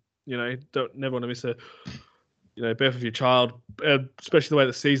blame him. Never want to miss a birth of your child, especially the way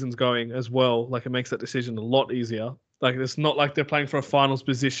the season's going as well. Like it makes that decision a lot easier. Like it's not like they're playing for a finals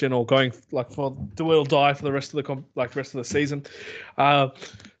position or going like for do or die for the rest of the season.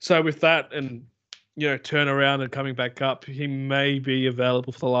 So with that and turn around and coming back up, he may be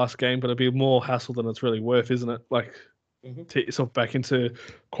available for the last game, but it'll be more hassle than it's really worth, isn't it? Like take yourself back into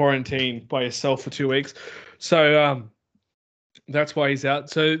quarantine by yourself for 2 weeks. So that's why he's out.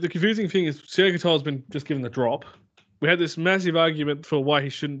 So the confusing thing is Sergio Katoa's been just given the drop. We had this massive argument for why he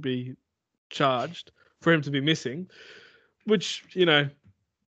shouldn't be charged for him to be missing, which,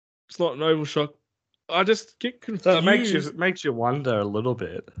 it's not an oval shock. I just get confused. So it makes you wonder a little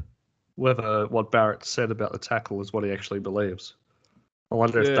bit whether what Barrett said about the tackle is what he actually believes. I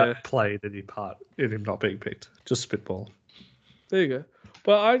wonder if that played any part in him not being picked. Just spitball. There you go.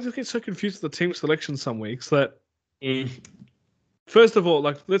 But I just get so confused with the team selection some weeks that... First of all,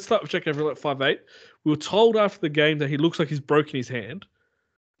 let's start with Jack Everett at 5'8". We were told after the game that he looks like he's broken his hand.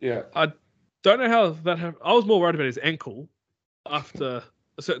 Yeah. I don't know how that happened. I was more worried about his ankle after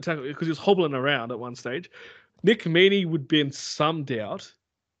a certain tackle because he was hobbling around at one stage. Nick Meaney would be in some doubt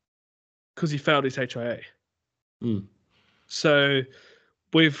because he failed his HIA. So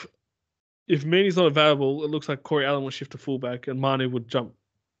if Meaney's not available, it looks like Corey Allen will shift to fullback and Manu would jump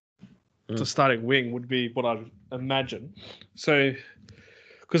to starting wing would be what I'd imagine. So,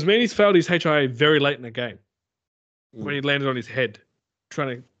 because Meaney's failed his HIA very late in the game when he landed on his head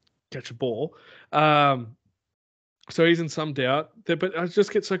trying to catch a ball. So he's in some doubt. But I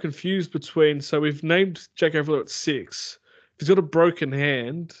just get so confused between... So we've named Jack Everett at 6. If he's got a broken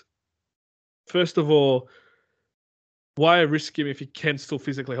hand, first of all, why risk him if he can still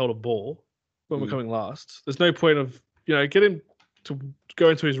physically hold a ball when we're coming last? There's no point of, get him to go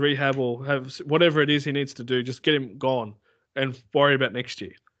into his rehab or have whatever it is he needs to do. Just get him gone and worry about next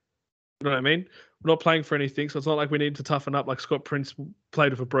year. You know what I mean? We're not playing for anything, so it's not like we need to toughen up like Scott Prince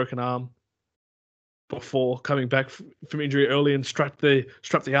played with a broken arm before coming back from injury early and strap the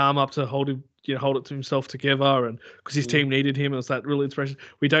arm up to hold him, hold it to himself together, and because his team needed him, it was that real inspiration.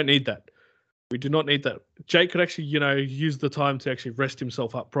 We don't need that. We do not need that. Jake could actually, use the time to actually rest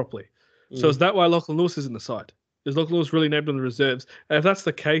himself up properly. So is that why Lachlan Lewis is in the side? Is Lachlan Lewis really named on the reserves? And if that's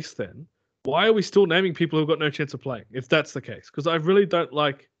the case, then why are we still naming people who've got no chance of playing? If that's the case, because I really don't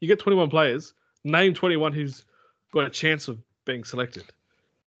like. You get 21 players, name 21 who's got a chance of being selected.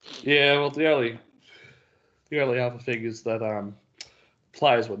 Yeah, well, the only other thing is that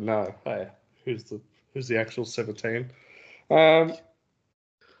players would know. Hey, who's the actual 17?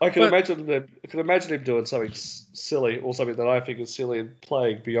 I can imagine him doing something silly, or something that I think is silly, and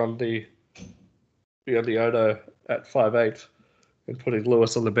playing beyond the Odo at 5'8", and putting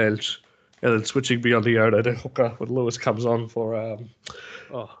Lewis on the bench, and then switching beyond the Odo to hooker when Lewis comes on for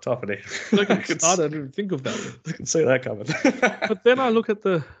Toppany. I didn't even think of that. I can see that coming. But then I look at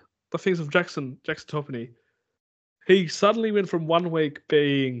the things of Jackson Toppany. He suddenly went from 1 week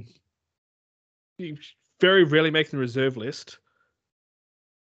being very rarely making the reserve list.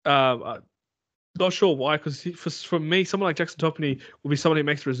 Not sure why, because for me, someone like Jackson Toppany will be someone who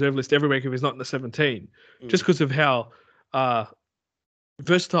makes the reserve list every week if he's not in the 17, just because of how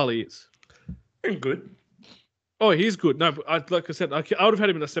versatile he is. He's good. Oh, he's good. No, but like I said, I would have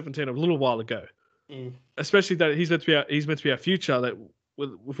had him in the 17 a little while ago. Especially that he's meant to be our future. That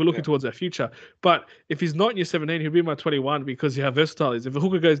if we're looking towards our future, but if he's not in your 17, he'll be in my 21 because you have versatile is. If a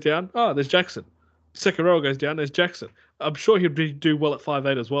hooker goes down, there's Jackson. Second row goes down, there's Jackson. I'm sure he'd do well at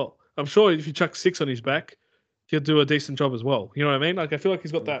 5'8" as well. I'm sure if you chuck 6 on his back, he'll do a decent job as well. You know what I mean? Like I feel like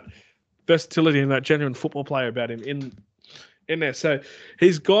he's got that versatility and that genuine football player about him in there. So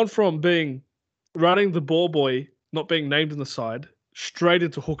he's gone from running the ball boy, not being named in the side, straight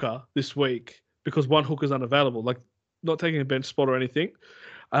into hooker this week because one hooker's unavailable, like not taking a bench spot or anything.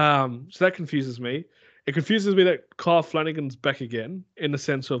 So that confuses me. It confuses me that Kyle Flanagan's back again in the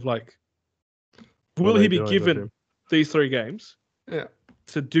sense of like, will he be given these 3 games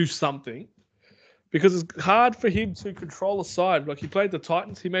to do something? Because it's hard for him to control a side. Like he played the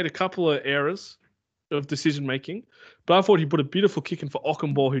Titans, he made a couple of errors of decision making, but I thought he put a beautiful kick in for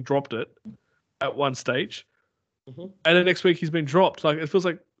Ockenball, who dropped it at one stage, and then next week he's been dropped. Like it feels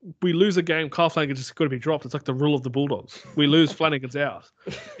like we lose a game, Kyle Flanagan's just got to be dropped. It's like the rule of the Bulldogs. We lose, Flanagan's out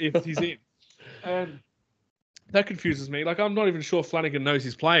if he's in, and that confuses me. Like I'm not even sure Flanagan knows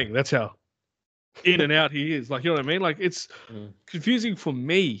he's playing. That's how in and out he is. Like, you know what I mean? Like it's confusing for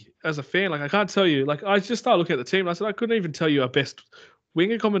me as a fan. Like I can't tell you. Like I just started looking at the team and I said I couldn't even tell you our best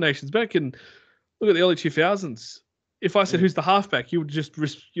winger combinations back in. Look at the early 2000s. If I said who's the halfback, you would just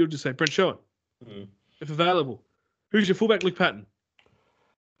say Brent Sherwin, if available. Who's your fullback? Luke Patton.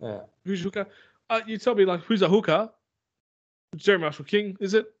 Yeah. Who's your hooker? You tell me like who's a hooker? Jerry Marshall King?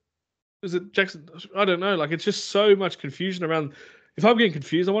 Is it Jackson? I don't know. Like it's just so much confusion around. If I'm getting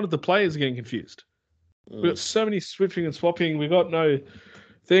confused, I wanted the players getting confused. We've got so many switching and swapping. We got no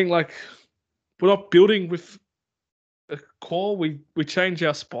thing like we're not building with a core. We change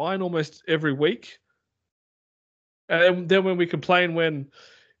our spine almost every week. And then when we complain when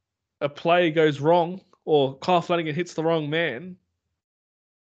a play goes wrong or Kyle Flanagan hits the wrong man,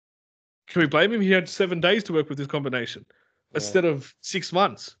 can we blame him? He had 7 days to work with this combination instead of 6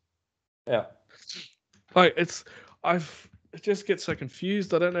 months. Yeah. Like it just gets so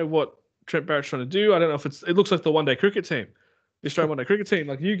confused. I don't know what Trent Barrett's trying to do. I don't know if it looks like the one-day cricket team. The Australian one-day cricket team.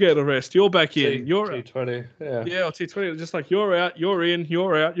 Like you get a rest, you're back in. You're T20. Yeah, or T20. Just like you're out, you're in,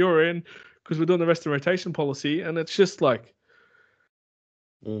 you're out, you're in. Because we're doing the rest of the rotation policy, and it's just like,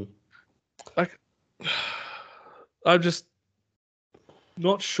 like, I'm just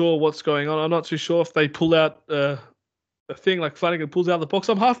not sure what's going on. I'm not too sure if they pull out a thing like Flanagan pulls out of the box.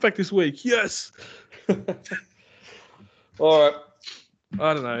 I'm halfback this week. Yes. All right.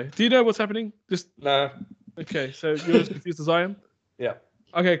 I don't know. Do you know what's happening? Just no. Okay, so you're as confused as I am. Yeah.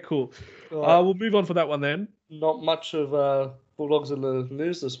 Okay, cool. We'll move on for that one then. Not much of Bulldogs in the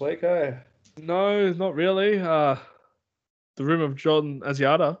news this week, eh? No, not really. The rumour of John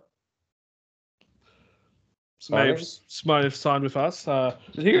Asiata may have signed with us.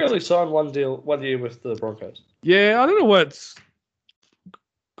 Did he really sign 1 year with the Broncos? Yeah, I don't know what's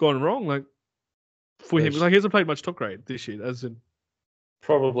gone wrong. Like for him, like he hasn't played much top grade this year. As in,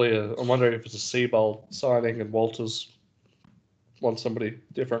 probably. I'm wondering if it's a Seabold signing and Walters wants somebody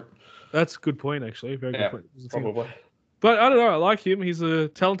different. That's a good point, actually. Very good point. Probably. But I don't know. I like him. He's a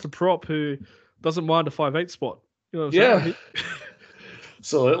talented prop who doesn't mind a 5'8" spot. You know what I'm saying?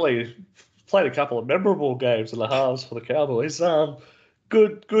 Absolutely. Played a couple of memorable games in the halves for the Cowboys.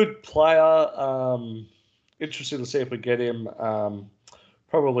 Good player. Interesting to see if we get him.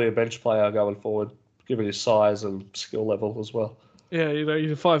 Probably a bench player going forward, given his size and skill level as well. Yeah,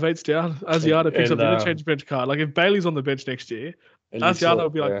 you're 5'8" down. Asiata picks up the interchange bench card. Like if Bailey's on the bench next year, Asiata will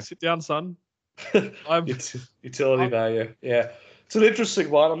be like, "Sit down, son." Utility value. Yeah, it's an interesting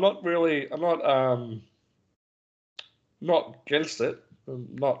one. I'm not not against it. I'm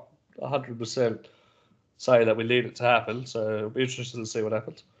not 100% say that we need it to happen. So it'll be interesting to see what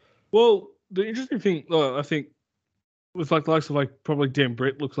happens. Well, the interesting thing, I think, with like the likes of like probably Dan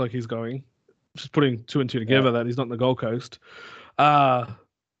Britt looks like he's going, just putting 2 and 2 together that he's not in the Gold Coast. And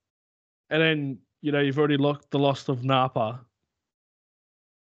then you've already locked the loss of Napa.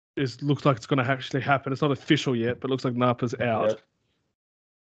 Looks like it's going to actually happen. It's not official yet, but it looks like Napa's out.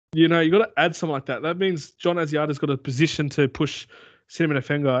 You got to add something like that. That means John Asiata's got a position to push Cinnamon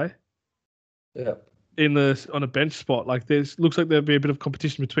Fengai. Yeah. On a bench spot. Like looks like there'll be a bit of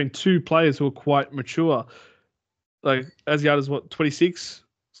competition between two players who are quite mature. Like Asiata's 26,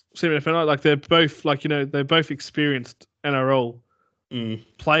 Cinnamon Fengai. Like they're both they're both experienced NRL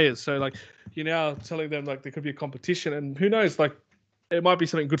players. So like you're now telling them like there could be a competition, and who knows, like it might be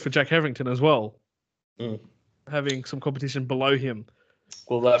something good for Jack Hetherington as well. Having some competition below him.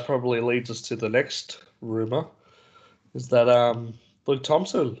 Well, that probably leads us to the next rumour, is that Luke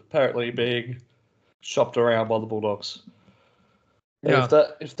Thompson apparently being shopped around by the Bulldogs. Yeah.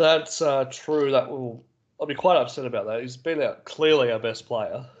 If that's true, I'll be quite upset about that. He's been clearly our best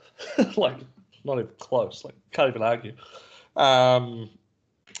player, like not even close. Like can't even argue. I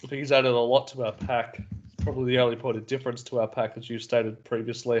think he's added a lot to our pack. Probably the only point of difference to our pack, as you stated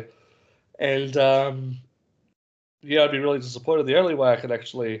previously. And I'd be really disappointed. The only way I can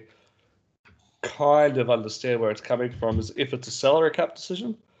actually kind of understand where it's coming from is if it's a salary cap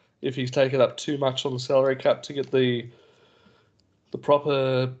decision. If he's taken up too much on the salary cap to get the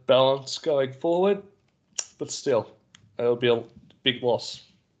proper balance going forward. But still, it'll be a big loss.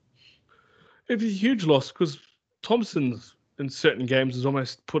 It'd be a huge loss because Thompson's in certain games has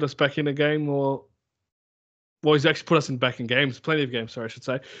almost put us back in a game, well, he's actually put us back in games, plenty of games, sorry, I should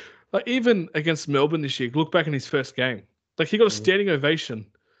say. Like even against Melbourne this year, look back in his first game. Like he got a standing ovation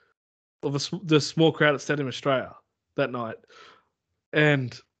of the small crowd at Stadium Australia that night.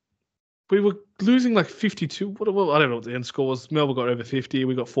 And we were losing like 52. I don't know what the end score was. Melbourne got over 50.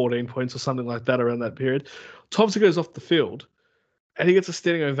 We got 14 points or something like that around that period. Thompson goes off the field and he gets a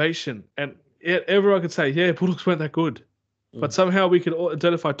standing ovation. And everyone could say, yeah, Bulldogs weren't that good. But somehow we could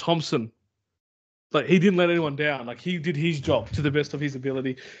identify Thompson. Like he didn't let anyone down. Like he did his job to the best of his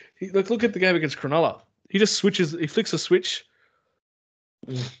ability. Look at the game against Cronulla. He just switches. He flicks a switch.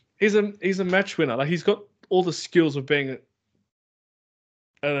 He's a match winner. Like he's got all the skills of being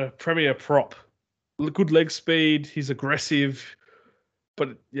a premier prop. Good leg speed. He's aggressive.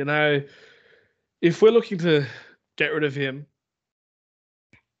 But if we're looking to get rid of him,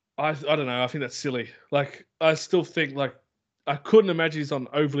 I don't know. I think that's silly. Like I still think like I couldn't imagine he's on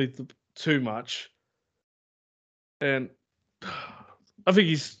overly too much. And I think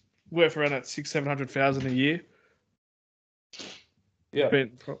he's worth around that 600,000-700,000 a year. Yeah.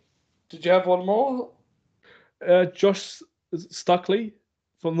 Did you have one more? Josh Stuckley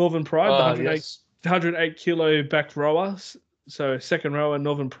from Northern Pride, the 108 kilo back rower. So second rower,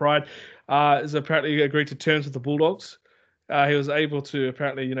 Northern Pride, is apparently agreed to terms with the Bulldogs. He was able to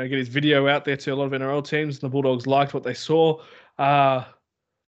apparently, get his video out there to a lot of NRL teams, and the Bulldogs liked what they saw.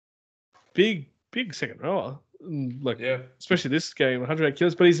 Big second rower. Especially this game, 108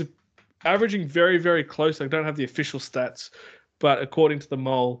 kilos, but he's averaging very, very close. I don't have the official stats, but according to the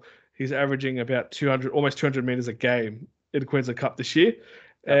Mole, he's averaging about almost 200 meters a game in the Queensland Cup this year,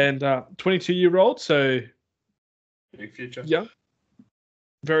 and 22-year-old, so big future, young,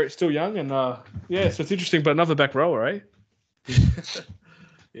 still young, and so it's interesting. But another back rower, eh?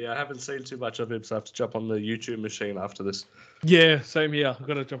 Yeah, I haven't seen too much of him, so I have to jump on the YouTube machine after this. Yeah, same here. I've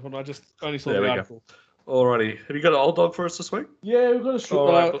got to jump on. I just only saw the article. Alrighty. Have you got an old dog for us this week? Yeah, we've got a short.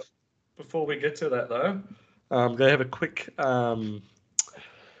 All right, before we get to that, though, I'm going to have a quick,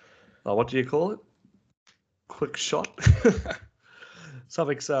 what do you call it? Quick shot.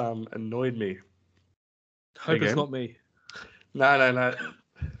 Something's annoyed me. Hope it's not me. No.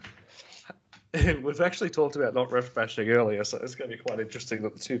 And we've actually talked about not ref bashing earlier, so it's going to be quite interesting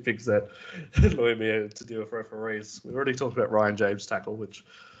that the two things that annoy me to do with referees. We've already talked about Ryan James' tackle, which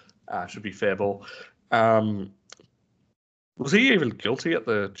should be fair ball. Was he even guilty at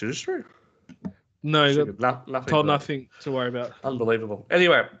the judiciary? No, nothing. Told nothing to worry about. Unbelievable.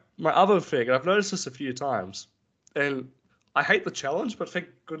 Anyway, my other thing, and I've noticed this a few times, and I hate the challenge, but thank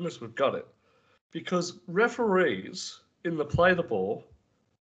goodness we've got it. Because referees in the play the ball,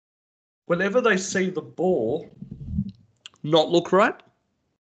 whenever they see the ball not look right,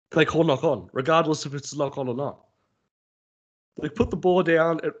 they call knock on, regardless if it's knock on or not. They put the ball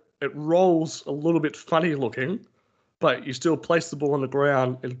down, it rolls a little bit funny looking, but you still place the ball on the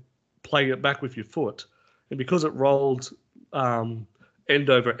ground and play it back with your foot. And because it rolled end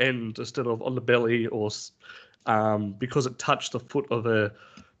over end instead of on the belly, or because it touched the foot of a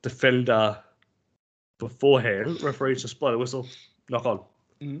defender beforehand, referees just blow the whistle, knock on.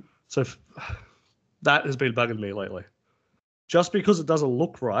 Mm-hmm. So that has been bugging me lately. Just because it doesn't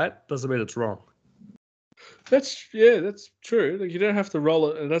look right doesn't mean it's wrong. That's true. Like, you don't have to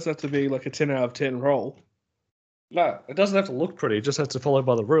roll it. It doesn't have to be like a 10 out of 10 roll. No, it doesn't have to look pretty. It just has to follow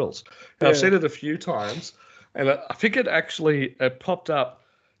by the rules. And I've seen it a few times, and I think it popped up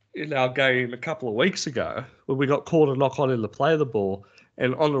in our game a couple of weeks ago when we got called a knock on in the play of the ball,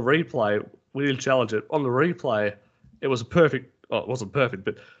 and on the replay, we didn't challenge it. On the replay, it was it wasn't perfect,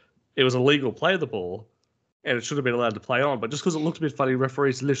 but it was a legal play of the ball, and it should have been allowed to play on. But just because it looked a bit funny,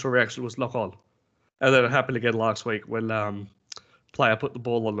 referee's initial reaction was knock on. And then it happened again last week when player put the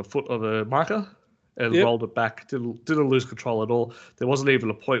ball on the foot of a marker and rolled it back. Didn't lose control at all. There wasn't even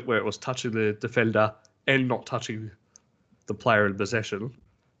a point where it was touching the defender and not touching the player in possession.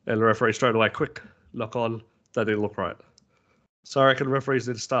 And the referee straight away, quick, knock on. That didn't look right. So I reckon referees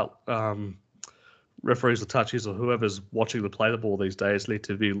need to start, referees or touches or whoever's watching the play the ball these days need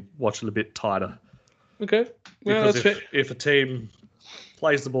to be watching a bit tighter. Okay. Because if a team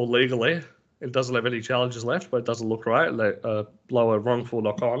plays the ball legally, it doesn't have any challenges left, but it doesn't look right, and they blow a wrongful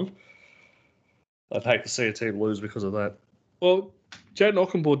knock on, I'd hate to see a team lose because of that. Well, Jaden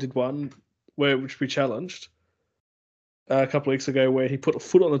Ockenbaugh did one which we challenged a couple of weeks ago, where he put a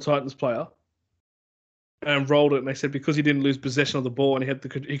foot on the Titans player and rolled it, and they said because he didn't lose possession of the ball and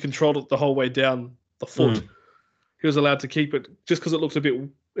he controlled it the whole way down the foot, he was allowed to keep it just because it looked it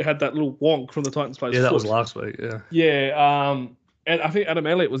had that little wonk from the Titans player's foot. Yeah, that was last week, yeah. Yeah, and I think Adam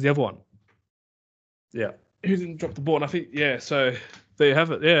Elliott was the other one. Yeah. Who didn't drop the ball, and I think, so there you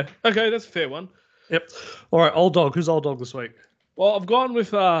have it, yeah. Okay, that's a fair one. Yep. All right, Old Dog. Who's Old Dog this week? Well, I've gone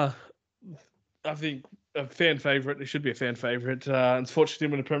with, I think, a fan favourite. It should be a fan favourite. Unfortunately,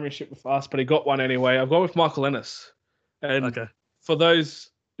 didn't win a premiership with us, but he got one anyway. I've gone with Michael Ennis. And for those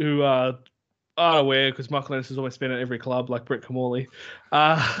who are aware, because Michael Ennis has always been at every club, like Brett Camorley.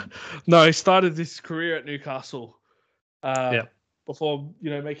 No, he started his career at Newcastle before,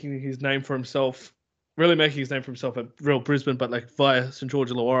 making his name for himself, really making his name for himself at Real Brisbane, but like via St. George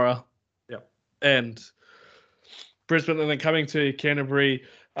Illawarra. And Brisbane, and then coming to Canterbury,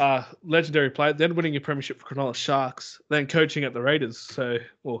 legendary player, then winning your premiership for Cronulla Sharks, then coaching at the Raiders. So,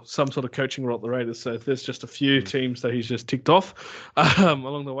 some sort of coaching role at the Raiders. So there's just a few teams that he's just ticked off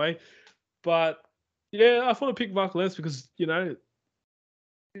along the way. But yeah, I thought I'd pick Michael Ennis because,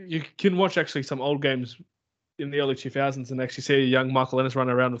 you can watch actually some old games in the early 2000s and actually see a young Michael Ennis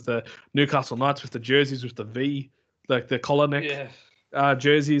run around with the Newcastle Knights with the jerseys with the V, like the collar neck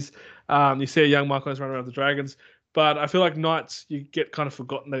jerseys. You see a young Michael Ennis run around with the Dragons. But I feel like Knights, you get kind of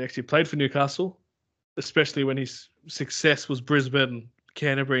forgotten that he actually played for Newcastle, especially when his success was Brisbane,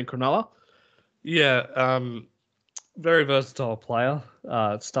 Canterbury, and Cronulla. Yeah, very versatile player.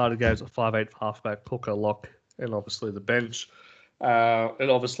 Started games at 5'8" halfback, hooker, lock, and obviously the bench. And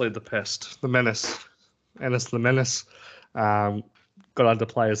obviously the pest, the menace. Ennis the menace. Got under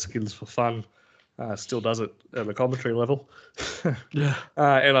players' skins for fun. Still does it at the commentary level. Yeah.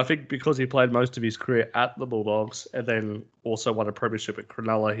 And I think because he played most of his career at the Bulldogs and then also won a premiership at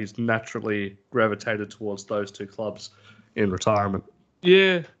Cronulla, he's naturally gravitated towards those two clubs in retirement.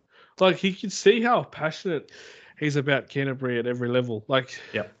 Yeah. Like, he can see how passionate he's about Canterbury at every level. Like,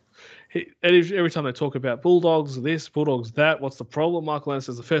 every time they talk about Bulldogs this, Bulldogs that, what's the problem? Michael Ennis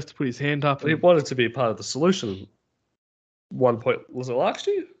is the first to put his hand up. He wanted to be part of the solution. One point, was it last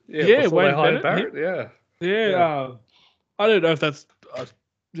year? Yeah, Wayne Barrett. Yeah. I don't know if that's.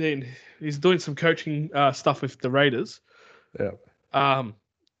 He's doing some coaching stuff with the Raiders. Yeah. And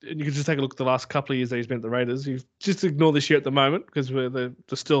you can just take a look at the last couple of years that he's been at the Raiders. You just ignore this year at the moment because they're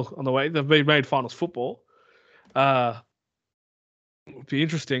still on the way. They've been made finals football. It would be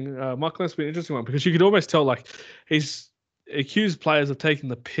interesting. Michael Ennis would be an interesting one because you could almost tell like he's accused players of taking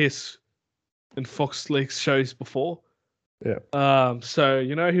the piss in Fox League shows before. Yeah. So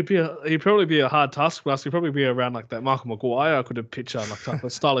he'd probably be a hard taskmaster. He'd probably be around like that Michael Maguire. I could have pictured like type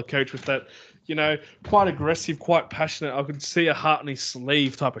of style of coach with that, quite aggressive, quite passionate. I could see a heart on his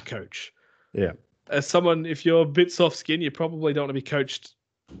sleeve type of coach. Yeah. As someone, if you're a bit soft skinned, you probably don't want to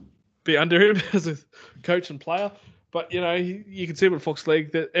be under him as a coach and player. But, you can see with Fox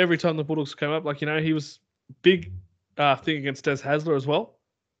League that every time the Bulldogs came up, he was big thing against Des Hasler as well.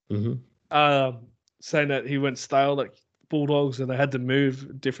 Mm-hmm. Saying that he went stale like Bulldogs and they had to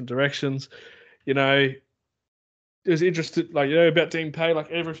move different directions. It was interested, about Dean Pay,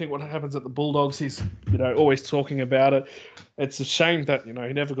 everything what happens at the Bulldogs, he's, always talking about it. It's a shame that, he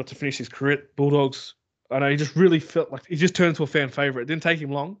never got to finish his career at Bulldogs. I know he just really felt like he just turned into a fan favourite. It didn't take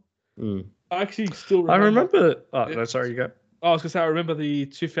him long. Mm. I actually still I remember. remember. Oh, no, sorry, you go. I was going to say, I remember the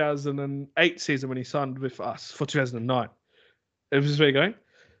 2008 season when he signed with us for 2009. Is this where you're going?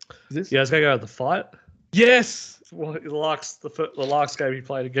 Is this? Yeah, I was going to go with the fight. Yes! Well, the last game he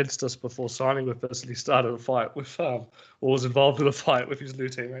played against us before signing with us, and he started a fight with, or was involved in a fight with his new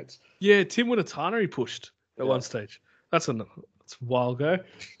teammates. Yeah, Tim Winatana he pushed at one stage. That's a while ago.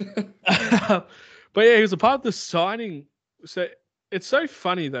 But yeah, he was a part of the signing. So it's so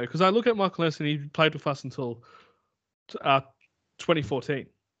funny though, because I look at Michael Ennis and he played with us until 2014.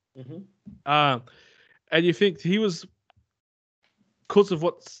 Mm-hmm. And you think he was, because of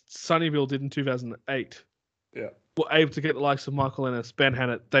what Sunnyville did in 2008, were able to get the likes of Michael Ennis, Ben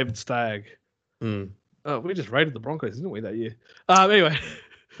Hannett, David Stagg. Mm. Oh, we just raided the Broncos, didn't we, that year? Anyway.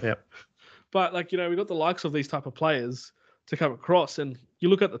 Yep. But we got the likes of these type of players to come across, and you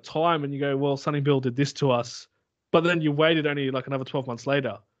look at the time and you go, well, Sunnyville did this to us, but then you waited only another 12 months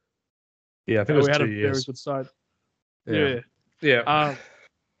later. Yeah, I think it was 2 years. We had a very good side. Yeah.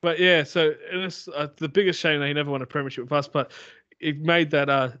 But yeah, so it's the biggest shame that he never won a premiership with us, but it made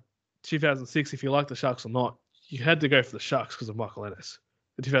that 2006, if you like the Sharks or not, you had to go for the Sharks because of Michael Ennis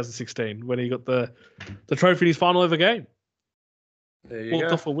in 2016 when he got the trophy in his final ever game. There you Walked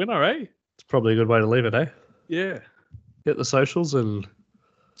go. off a winner, eh? It's probably a good way to leave it, eh? Yeah. Get the socials and...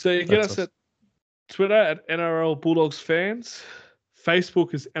 So you get us at Twitter at NRL Bulldogs Fans.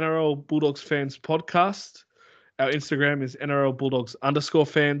 Facebook is NRL Bulldogs Fans Podcast. Our Instagram is NRL Bulldogs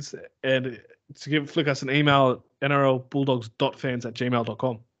 _fans. And to flick us an email at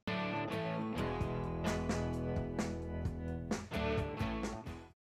nrlbulldogs.fans@gmail.com.